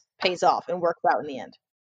 always pays off and works out in the end.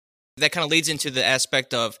 That kind of leads into the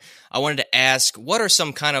aspect of, I wanted to ask, what are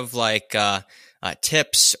some kind of like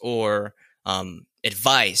tips or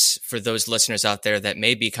advice for those listeners out there that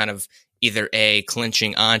may be kind of either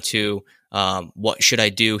clinching onto what should I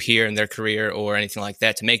do here in their career or anything like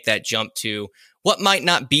that, to make that jump to what might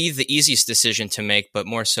not be the easiest decision to make, but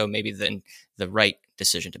more so maybe the right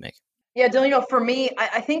decision to make? Yeah, Dylan, for me,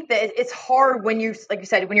 I think that it's hard when you, like you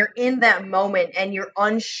said, when you're in that moment and you're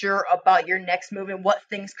unsure about your next move and what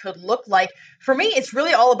things could look like. For me, it's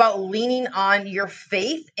really all about leaning on your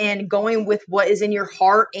faith and going with what is in your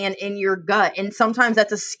heart and in your gut. And sometimes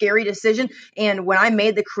that's a scary decision. And when I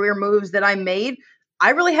made the career moves that I made,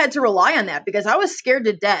 I really had to rely on that because I was scared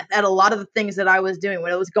to death at a lot of the things that I was doing.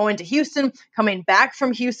 When I was going to Houston, coming back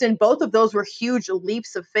from Houston, both of those were huge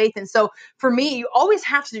leaps of faith. And so for me, you always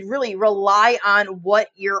have to really rely on what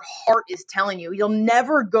your heart is telling you. You'll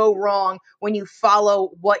never go wrong when you follow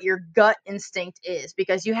what your gut instinct is,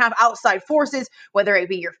 because you have outside forces, whether it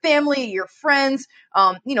be your family, your friends,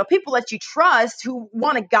 people that you trust who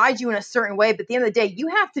want to guide you in a certain way. But at the end of the day, you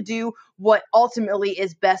have to do what ultimately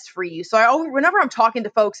is best for you. So whenever I'm talking to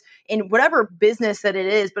folks in whatever business that it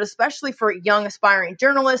is, but especially for young aspiring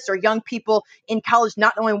journalists or young people in college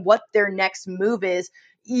not knowing what their next move is,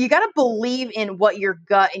 you got to believe in what your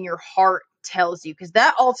gut and your heart tells you, because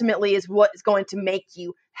that ultimately is what is going to make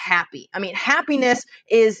you happy. I mean, happiness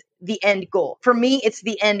is the end goal. For me, it's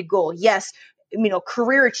the end goal. Yes,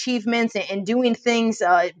 career achievements and doing things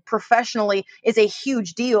professionally is a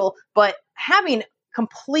huge deal, but having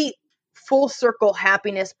complete full circle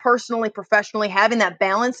happiness, personally, professionally, having that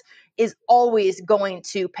balance is always going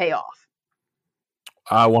to pay off.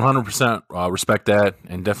 I 100% respect that,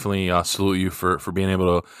 and definitely salute you for being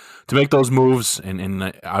able to make those moves.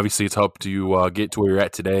 And obviously, it's helped you get to where you're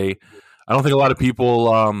at today. I don't think a lot of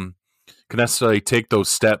people can necessarily take those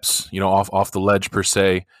steps, off the ledge per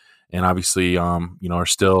se. And obviously, are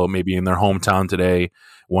still maybe in their hometown today,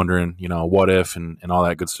 wondering, what if and all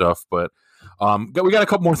that good stuff. But we got a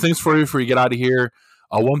couple more things for you before you get out of here.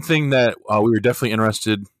 One thing that we were definitely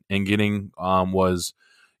interested in getting was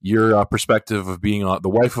your perspective of being the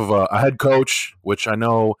wife of a head coach, which I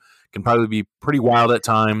know can probably be pretty wild at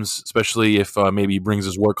times, especially if maybe he brings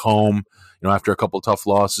his work home, after a couple of tough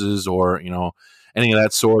losses or, any of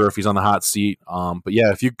that sort, or if he's on the hot seat. But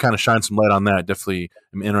yeah, if you kind of shine some light on that, definitely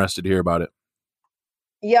am interested to hear about it.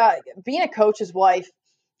 Yeah, being a coach's wife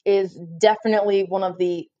is definitely one of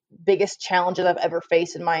the biggest challenges I've ever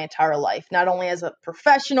faced in my entire life, not only as a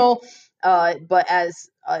professional, but as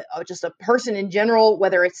just a person in general,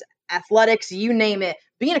 whether it's athletics, you name it.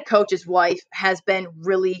 Being a coach's wife has been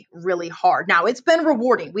really, really hard. Now, it's been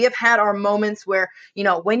rewarding. We have had our moments where,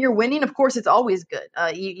 when you're winning, of course, it's always good.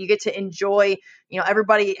 You get to enjoy,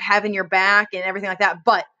 everybody having your back and everything like that.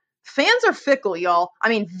 But fans are fickle, y'all. I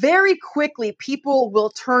mean, very quickly, people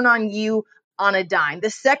will turn on you on a dime.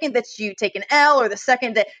 The second that you take an L, or the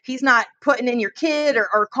second that he's not putting in your kid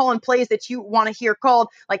or calling plays that you want to hear called,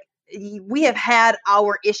 like, we have had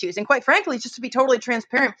our issues. And quite frankly, just to be totally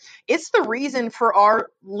transparent, it's the reason for our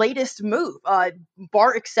latest move.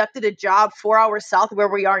 Bart accepted a job 4 hours south of where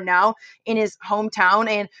we are now in his hometown.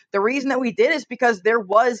 And the reason that we did is because there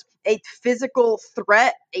was a physical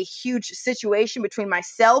threat, a huge situation between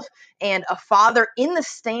myself and a father in the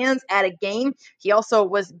stands at a game. He also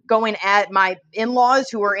was going at my in-laws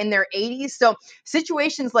who were in their 80s. So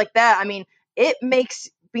situations like that, I mean, it makes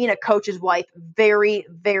being a coach's wife very,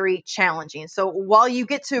 very challenging. So while you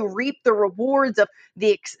get to reap the rewards of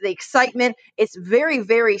the excitement, it's very,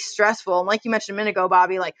 very stressful. And like you mentioned a minute ago,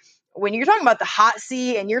 Bobby, like when you're talking about the hot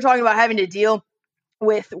seat and you're talking about having to deal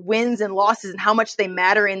with wins and losses and how much they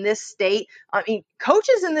matter in this state. I mean,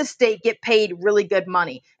 coaches in this state get paid really good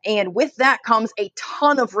money. And with that comes a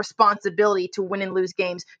ton of responsibility to win and lose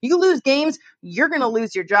games. You lose games, you're going to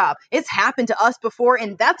lose your job. It's happened to us before,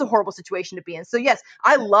 and that's a horrible situation to be in. So yes,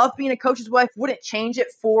 I love being a coach's wife. Wouldn't change it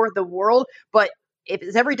for the world. But if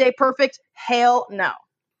it's every day perfect, hell no.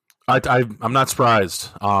 I'm not surprised.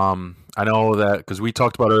 I know that because we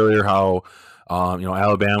talked about earlier how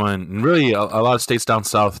Alabama and really a lot of states down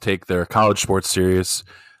south take their college sports serious.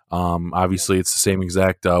 Obviously, it's the same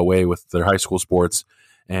exact way with their high school sports.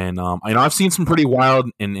 And I've seen some pretty wild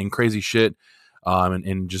and crazy shit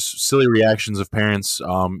and just silly reactions of parents,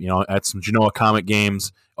 at some Genoa Comet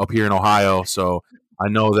games up here in Ohio. So I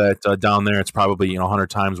know that down there it's probably 100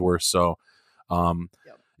 times worse. So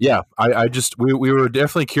we were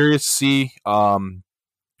definitely curious to see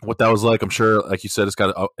what that was like. I'm sure, like you said, it's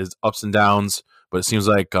got its ups and downs, but it seems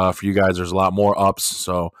like for you guys, there's a lot more ups.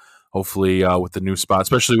 So hopefully with the new spot,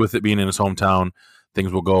 especially with it being in his hometown,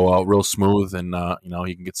 things will go real smooth and,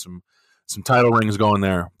 he can get some title rings going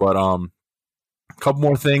there. But a couple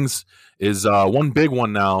more things is one big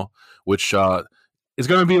one now, which is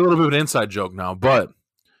going to be a little bit of an inside joke now, but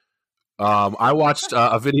I watched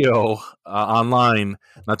a video online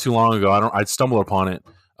not too long ago. I stumbled upon it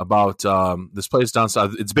about this place down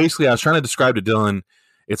south. It's basically, I was trying to describe to Dylan,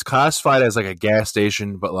 it's classified as like a gas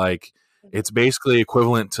station, but like it's basically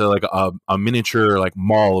equivalent to like a miniature like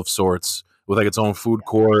mall of sorts with like its own food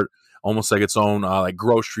court, almost like its own like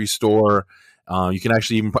grocery store. You can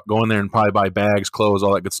actually even go in there and probably buy bags, clothes,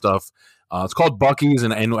 all that good stuff. It's called Buc-ee's,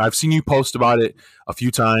 and I've seen you post about it a few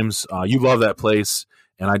times. You love that place,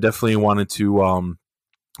 and I definitely wanted to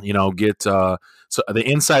get so the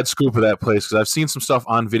inside scoop of that place, because I've seen some stuff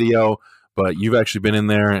on video, but you've actually been in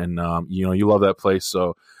there, and you love that place.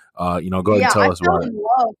 So go ahead and tell us about it.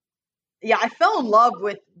 I fell in love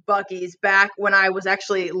with Buc-ee's back when I was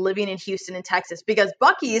actually living in Houston in Texas, because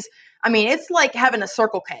Buc-ee's, I mean, it's like having a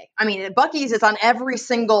Circle K. I mean, Buc-ee's is on every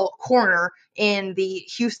single corner in the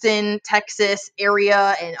Houston, Texas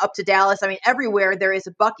area and up to Dallas. I mean, everywhere there is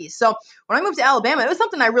a Buc-ee's. So when I moved to Alabama, it was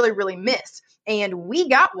something I really, really missed. And we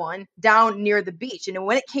got one down near the beach. And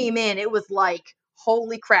when it came in, it was like,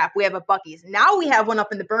 holy crap, we have a Buc-ee's. Now we have one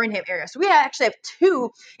up in the Birmingham area. So we actually have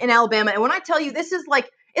two in Alabama. And when I tell you, this is like,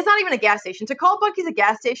 it's not even a gas station. To call Buc-ee's a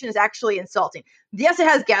gas station is actually insulting. Yes, it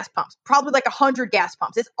has gas pumps, probably like 100 gas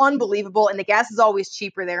pumps. It's unbelievable, and the gas is always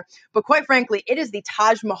cheaper there. But quite frankly, it is the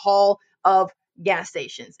Taj Mahal of gas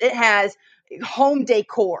stations. It has home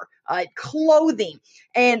decor, clothing,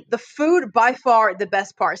 and the food by far the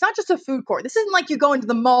best part. It's not just a food court. This isn't like you're going to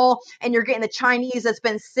the mall and you're getting the Chinese that's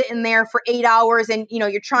been sitting there for 8 hours and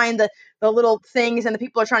you're trying the little things and the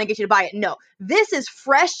people are trying to get you to buy it. No, this is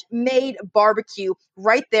fresh made barbecue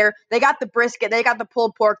right there. They got the brisket, they got the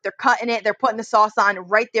pulled pork, they're cutting it, they're putting the sauce on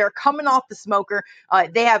right there, coming off the smoker.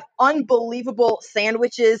 They have unbelievable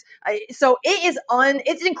sandwiches. So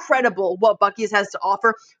it's incredible what Buc-ee's has to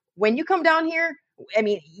offer. When you come down here, I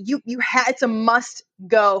mean, it's a must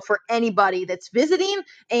go for anybody that's visiting,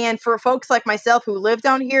 and for folks like myself who live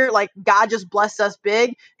down here. Like, God just blessed us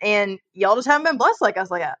big, and y'all just haven't been blessed like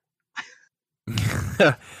us like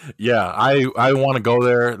that. Yeah, I want to go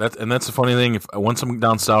there. That's the funny thing. Once I'm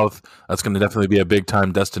down south, that's going to definitely be a big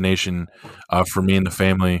time destination for me and the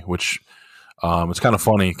family. Which it's kind of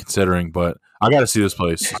funny considering, but I got to see this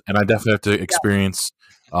place, and I definitely have to experience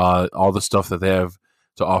all the stuff that they have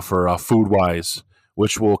to offer food-wise,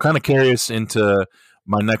 which will kind of carry us into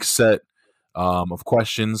my next set of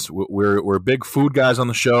questions. We're big food guys on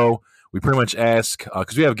the show. We pretty much ask,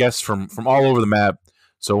 because we have guests from all over the map,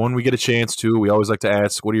 so when we get a chance to, we always like to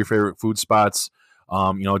ask, what are your favorite food spots,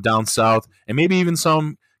 down south, and maybe even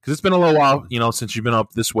some, because it's been a little while, since you've been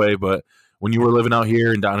up this way, but when you were living out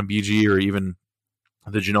here and down in BG or even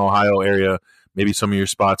the Genoa, Ohio area, maybe some of your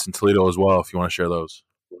spots in Toledo as well, if you want to share those.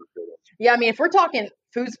 Yeah, I mean, if we're talking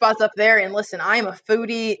food spots up there. And listen, I am a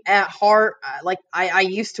foodie at heart. Like I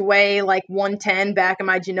used to weigh like 110 back in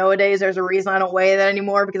my Genoa days. There's a reason I don't weigh that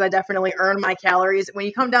anymore, because I definitely earn my calories. When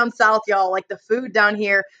you come down south, y'all, like the food down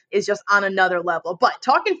here is just on another level. But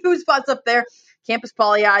talking food spots up there, Campus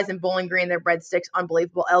Polly Eyes and Bowling Green, their breadsticks,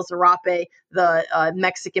 unbelievable. El Zarape, the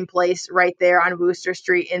Mexican place right there on Wooster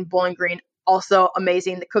Street in Bowling Green, also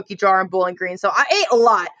amazing. The cookie jar in Bowling Green. So I ate a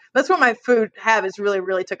lot. That's what my food habits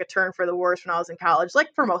really took a turn for the worse when I was in college, like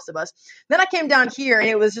for most of us. Then I came down here and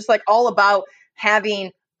it was just like all about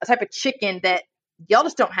having a type of chicken that y'all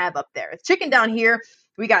just don't have up there. It's chicken down here.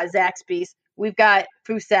 We got Zaxby's. We've got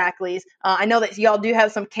Foosackly's. I know that y'all do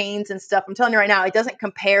have some Canes and stuff. I'm telling you right now, it doesn't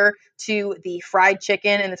compare to the fried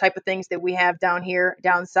chicken and the type of things that we have down here,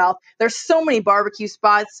 down south. There's so many barbecue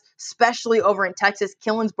spots, especially over in Texas.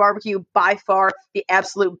 Killen's Barbecue, by far the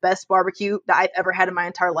absolute best barbecue that I've ever had in my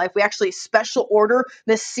entire life. We actually special order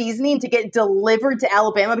this seasoning to get delivered to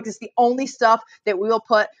Alabama, because it's the only stuff that we will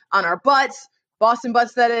put on our butts. Boston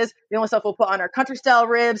butts, that is. The only stuff we'll put on our country style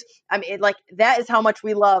ribs. I mean, that is how much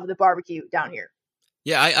we love the barbecue down here.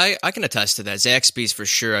 Yeah, I can attest to that. Zaxby's for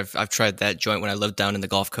sure. I've tried that joint when I lived down in the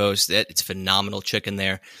Gulf Coast. It's phenomenal chicken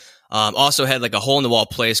there. Also had like a hole in the wall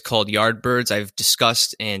place called Yardbirds. I've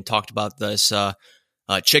discussed and talked about this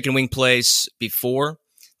chicken wing place before.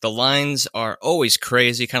 The lines are always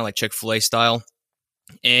crazy, kind of like Chick-fil-A style.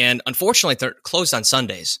 And unfortunately, they're closed on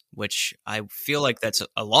Sundays, which I feel like that's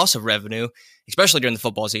a loss of revenue, especially during the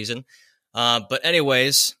football season. But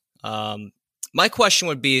anyways, my question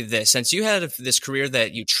would be this. Since you had this career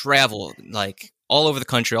that you travel like all over the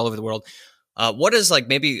country, all over the world, what is like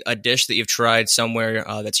maybe a dish that you've tried somewhere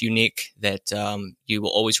that's unique that you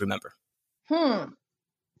will always remember?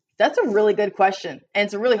 That's a really good question. And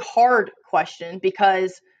it's a really hard question,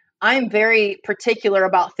 because I'm very particular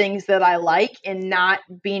about things that I like and not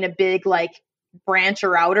being a big like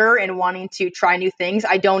brancher outer and wanting to try new things.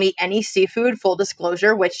 I don't eat any seafood, full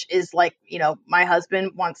disclosure, which is like, my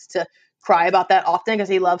husband wants to cry about that often because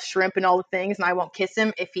he loves shrimp and all the things, and I won't kiss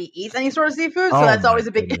him if he eats any sort of seafood. So that's always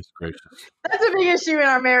a big that's a big issue in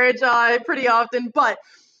our marriage pretty often. But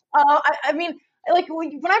I mean, like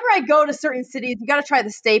whenever I go to certain cities, you got to try the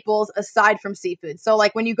staples aside from seafood. So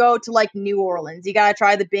like when you go to like New Orleans, you got to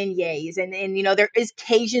try the beignets, and there is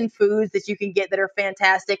Cajun foods that you can get that are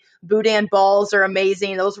fantastic. Boudin balls are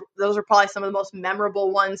amazing. Those are probably some of the most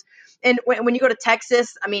memorable ones. And when you go to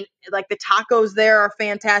Texas, I mean, like the tacos there are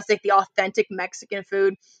fantastic. The authentic Mexican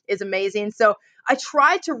food is amazing. So I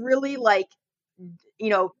try to really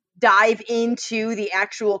dive into the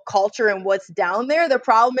actual culture and what's down there. The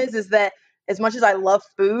problem is that as much as I love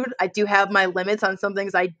food, I do have my limits on some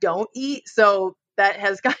things I don't eat. So that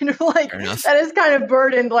has kind of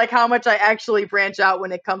burdened like how much I actually branch out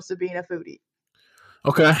when it comes to being a foodie.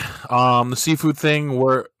 Okay. The seafood thing,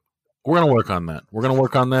 we're going to work on that.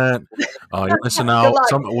 You're missing out.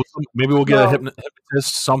 Maybe we'll get a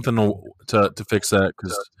hypnotist, something to fix that,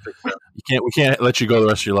 because we can't let you go the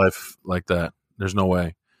rest of your life like that. There's no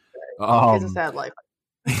way. It's a sad life.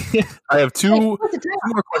 I have two more questions.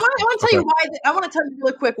 I want to tell you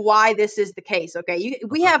really quick why this is the case. Okay,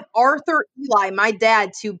 we have Arthur Eli, my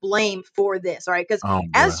dad, to blame for this. All right, because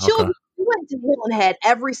as children, we went to Hilton Head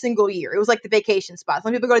every single year. It was like the vacation spot.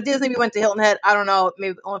 Some people go to Disney. We went to Hilton Head. I don't know,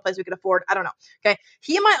 maybe the only place we could afford. I don't know. Okay,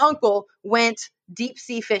 he and my uncle went deep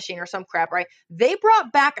sea fishing or some crap. Right, they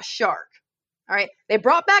brought back a shark. All right, they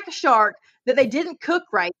brought back a shark that they didn't cook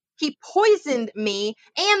right. He poisoned me,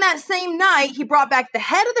 and that same night, he brought back the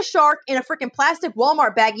head of the shark in a freaking plastic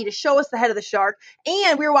Walmart baggie to show us the head of the shark,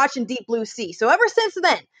 and we were watching Deep Blue Sea. So ever since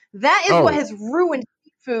then, that is what has ruined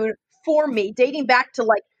seafood for me, dating back to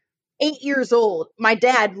like 8 years old. My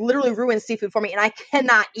dad literally ruined seafood for me, and I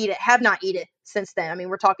cannot eat it, have not eaten it since then. I mean,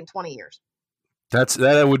 we're talking 20 years.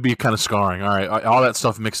 That would be kind of scarring. All right, all that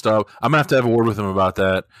stuff mixed up. I'm going to have a word with him about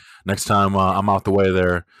that next time I'm out the way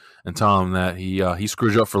there, and tell him that he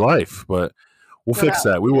screwed you up for life. But we'll fix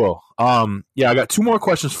that. We will. I got two more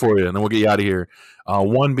questions for you, and then we'll get you out of here.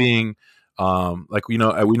 One being, we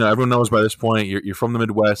know everyone knows by this point you're from the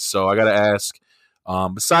Midwest, so I got to ask.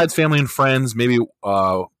 Besides family and friends, maybe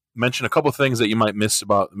mention a couple of things that you might miss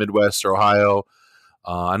about the Midwest or Ohio.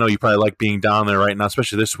 I know you probably like being down there right now,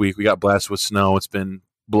 especially this week. We got blasted with snow. It's been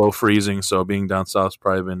below freezing, so being down south's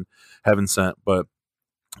probably been heaven sent. But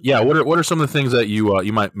yeah, what are some of the things that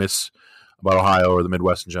you might miss about Ohio or the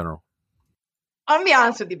Midwest in general? I'm gonna be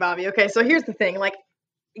honest with you, Bobby. Okay, so here's the thing. Like,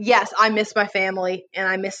 yes, I miss my family and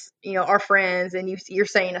I miss our friends. And you're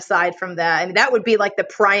saying aside from that, and that would be like the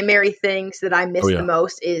primary things that I miss the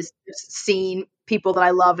most is just seeing people that I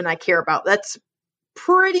love and I care about. That's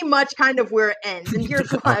pretty much kind of where it ends. And here's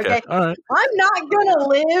why, okay? All right. I'm not going to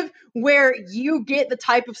live where you get the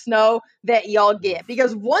type of snow that y'all get,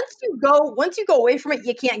 because once you go away from it,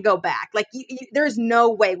 you can't go back. Like there's no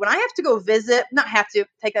way. When I have to go visit, not have to,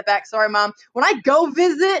 take that back. Sorry, Mom. When I go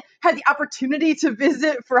visit, have the opportunity to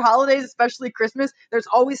visit for holidays, especially Christmas, there's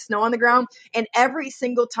always snow on the ground. And every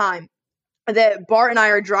single time that Bart and I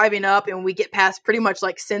are driving up and we get past pretty much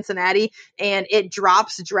like Cincinnati and it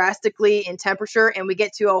drops drastically in temperature and we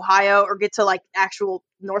get to Ohio or get to like actual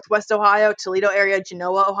Northwest Ohio, Toledo area,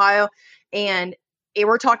 Genoa, Ohio, and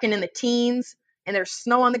we're talking in the teens and there's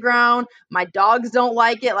snow on the ground. My dogs don't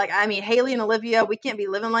like it. Like, I mean, Haley and Olivia, we can't be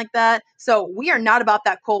living like that. So we are not about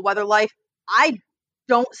that cold weather life. I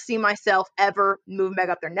don't see myself ever moving back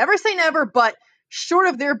up there. Never say never, but short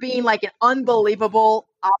of there being like an unbelievable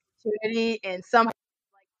opportunity and somehow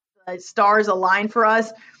like the stars align for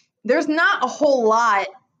us, there's not a whole lot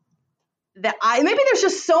that maybe there's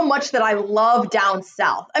just so much that I love down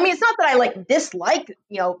south. I mean, it's not that I like dislike,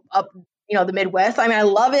 up, the Midwest. I mean, I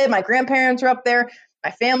love it. My grandparents are up there.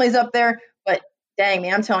 My family's up there, but dang,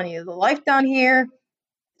 man, I'm telling you, the life down here,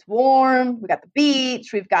 it's warm. We got the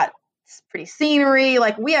beach. We've got pretty scenery.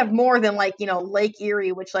 Like we have more than like, Lake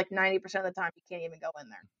Erie, which like 90% of the time you can't even go in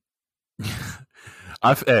there.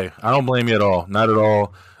 I don't blame you at all. Not at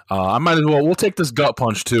all. I might as well. We'll take this gut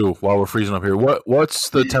punch too while we're freezing up here. What's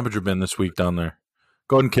the temperature been this week down there?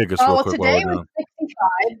 Go ahead and kick us real quick. Today was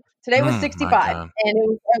 65. Today was 65, and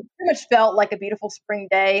it pretty much felt like a beautiful spring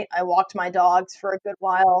day. I walked my dogs for a good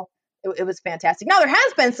while. It was fantastic. Now there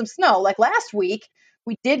has been some snow. Like last week,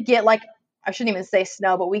 we did get I shouldn't even say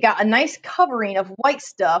snow, but we got a nice covering of white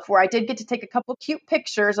stuff where I did get to take a couple cute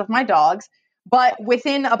pictures of my dogs. But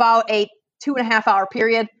within about a 2.5 hour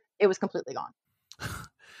period, it was completely gone.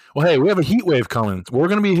 Well, hey, we have a heat wave coming. We're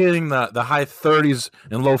going to be hitting the high 30s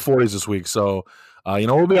and low 40s this week. So,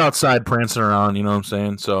 we'll be outside prancing around, you know what I'm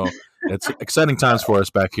saying? So it's exciting times for us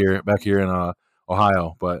back here in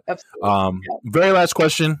Ohio. But very last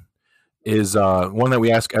question is one that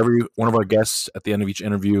we ask every one of our guests at the end of each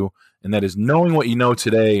interview, and that is, knowing what you know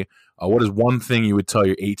today, what is one thing you would tell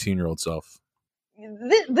your 18-year-old self?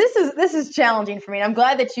 This is challenging for me. And I'm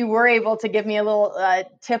glad that you were able to give me a little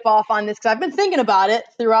tip off on this, because I've been thinking about it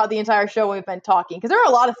throughout the entire show when we've been talking, because there are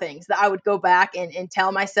a lot of things that I would go back and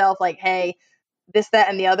tell myself, like, hey, this, that,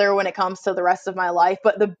 and the other when it comes to the rest of my life.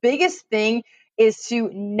 But the biggest thing is to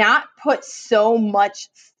not put so much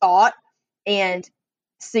thought and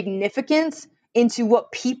significance into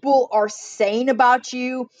what people are saying about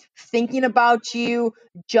you, thinking about you,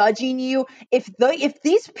 judging you. If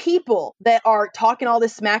these people that are talking all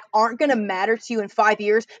this smack aren't going to matter to you in 5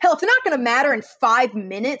 years, hell, if they're not going to matter in 5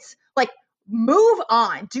 minutes, like, move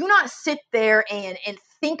on. Do not sit there and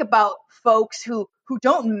think about folks who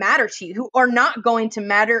don't matter to you, who are not going to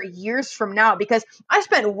matter years from now, because I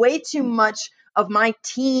spent way too much of my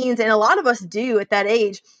teens, and a lot of us do at that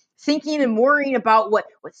age, thinking and worrying about what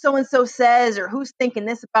so-and-so says or who's thinking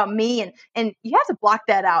this about me. And you have to block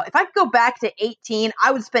that out. If I could go back to 18,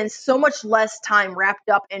 I would spend so much less time wrapped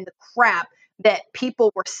up in the crap that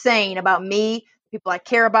people were saying about me, people I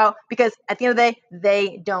care about, because at the end of the day,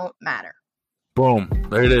 they don't matter. Boom.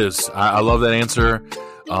 There it is. I love that answer.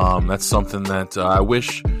 That's something that I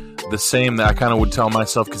wish the same that I kind of would tell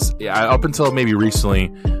myself, because up until maybe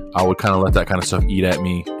recently, I would kind of let that kind of stuff eat at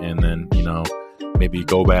me, and then, maybe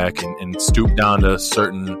go back and stoop down to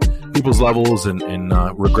certain people's levels and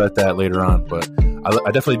regret that later on. But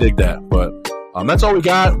I definitely dig that. But that's all we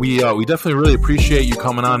got. We definitely really appreciate you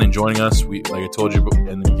coming on and joining us. Like I told you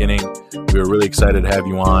in the beginning, we were really excited to have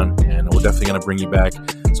you on, and we're definitely going to bring you back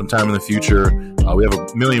sometime in the future. We have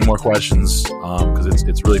a million more questions because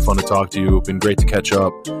it's really fun to talk to you. It's been great to catch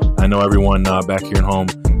up. I know everyone back here at home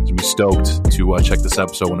is going to be stoked to check this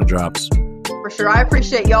episode when it drops. For sure. I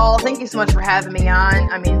appreciate y'all. Thank you so much for having me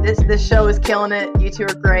on. I mean, this show is killing it. You two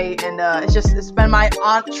are great. And it's been my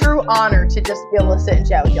true honor to just be able to sit and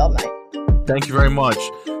chat with y'all tonight. Thank you very much.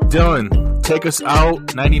 Dylan, take us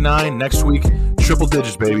out. 99 next week. Triple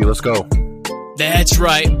digits, baby. Let's go. That's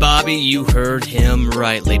right, Bobby. You heard him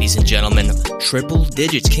right, ladies and gentlemen. Triple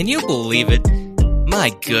digits. Can you believe it? My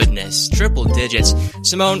goodness, triple digits.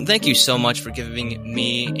 Simone, thank you so much for giving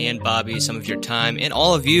me and Bobby some of your time, and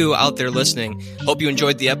all of you out there listening. Hope you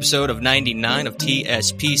enjoyed the episode of 99 of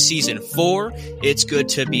TSP Season 4. It's good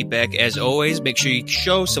to be back as always. Make sure you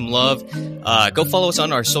show some love. Go follow us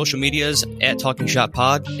on our social medias at Talking Shop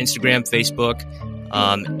Pod, Instagram, Facebook,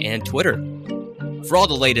 and Twitter. For all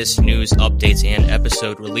the latest news, updates, and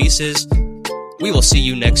episode releases, we will see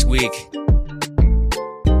you next week.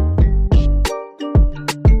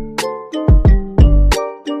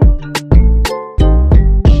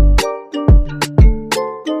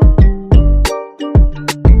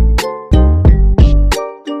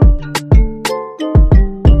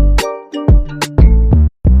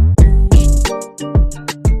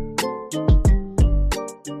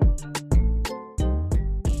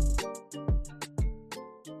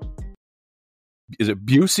 is it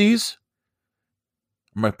Busey's?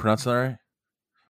 Am I pronouncing that right?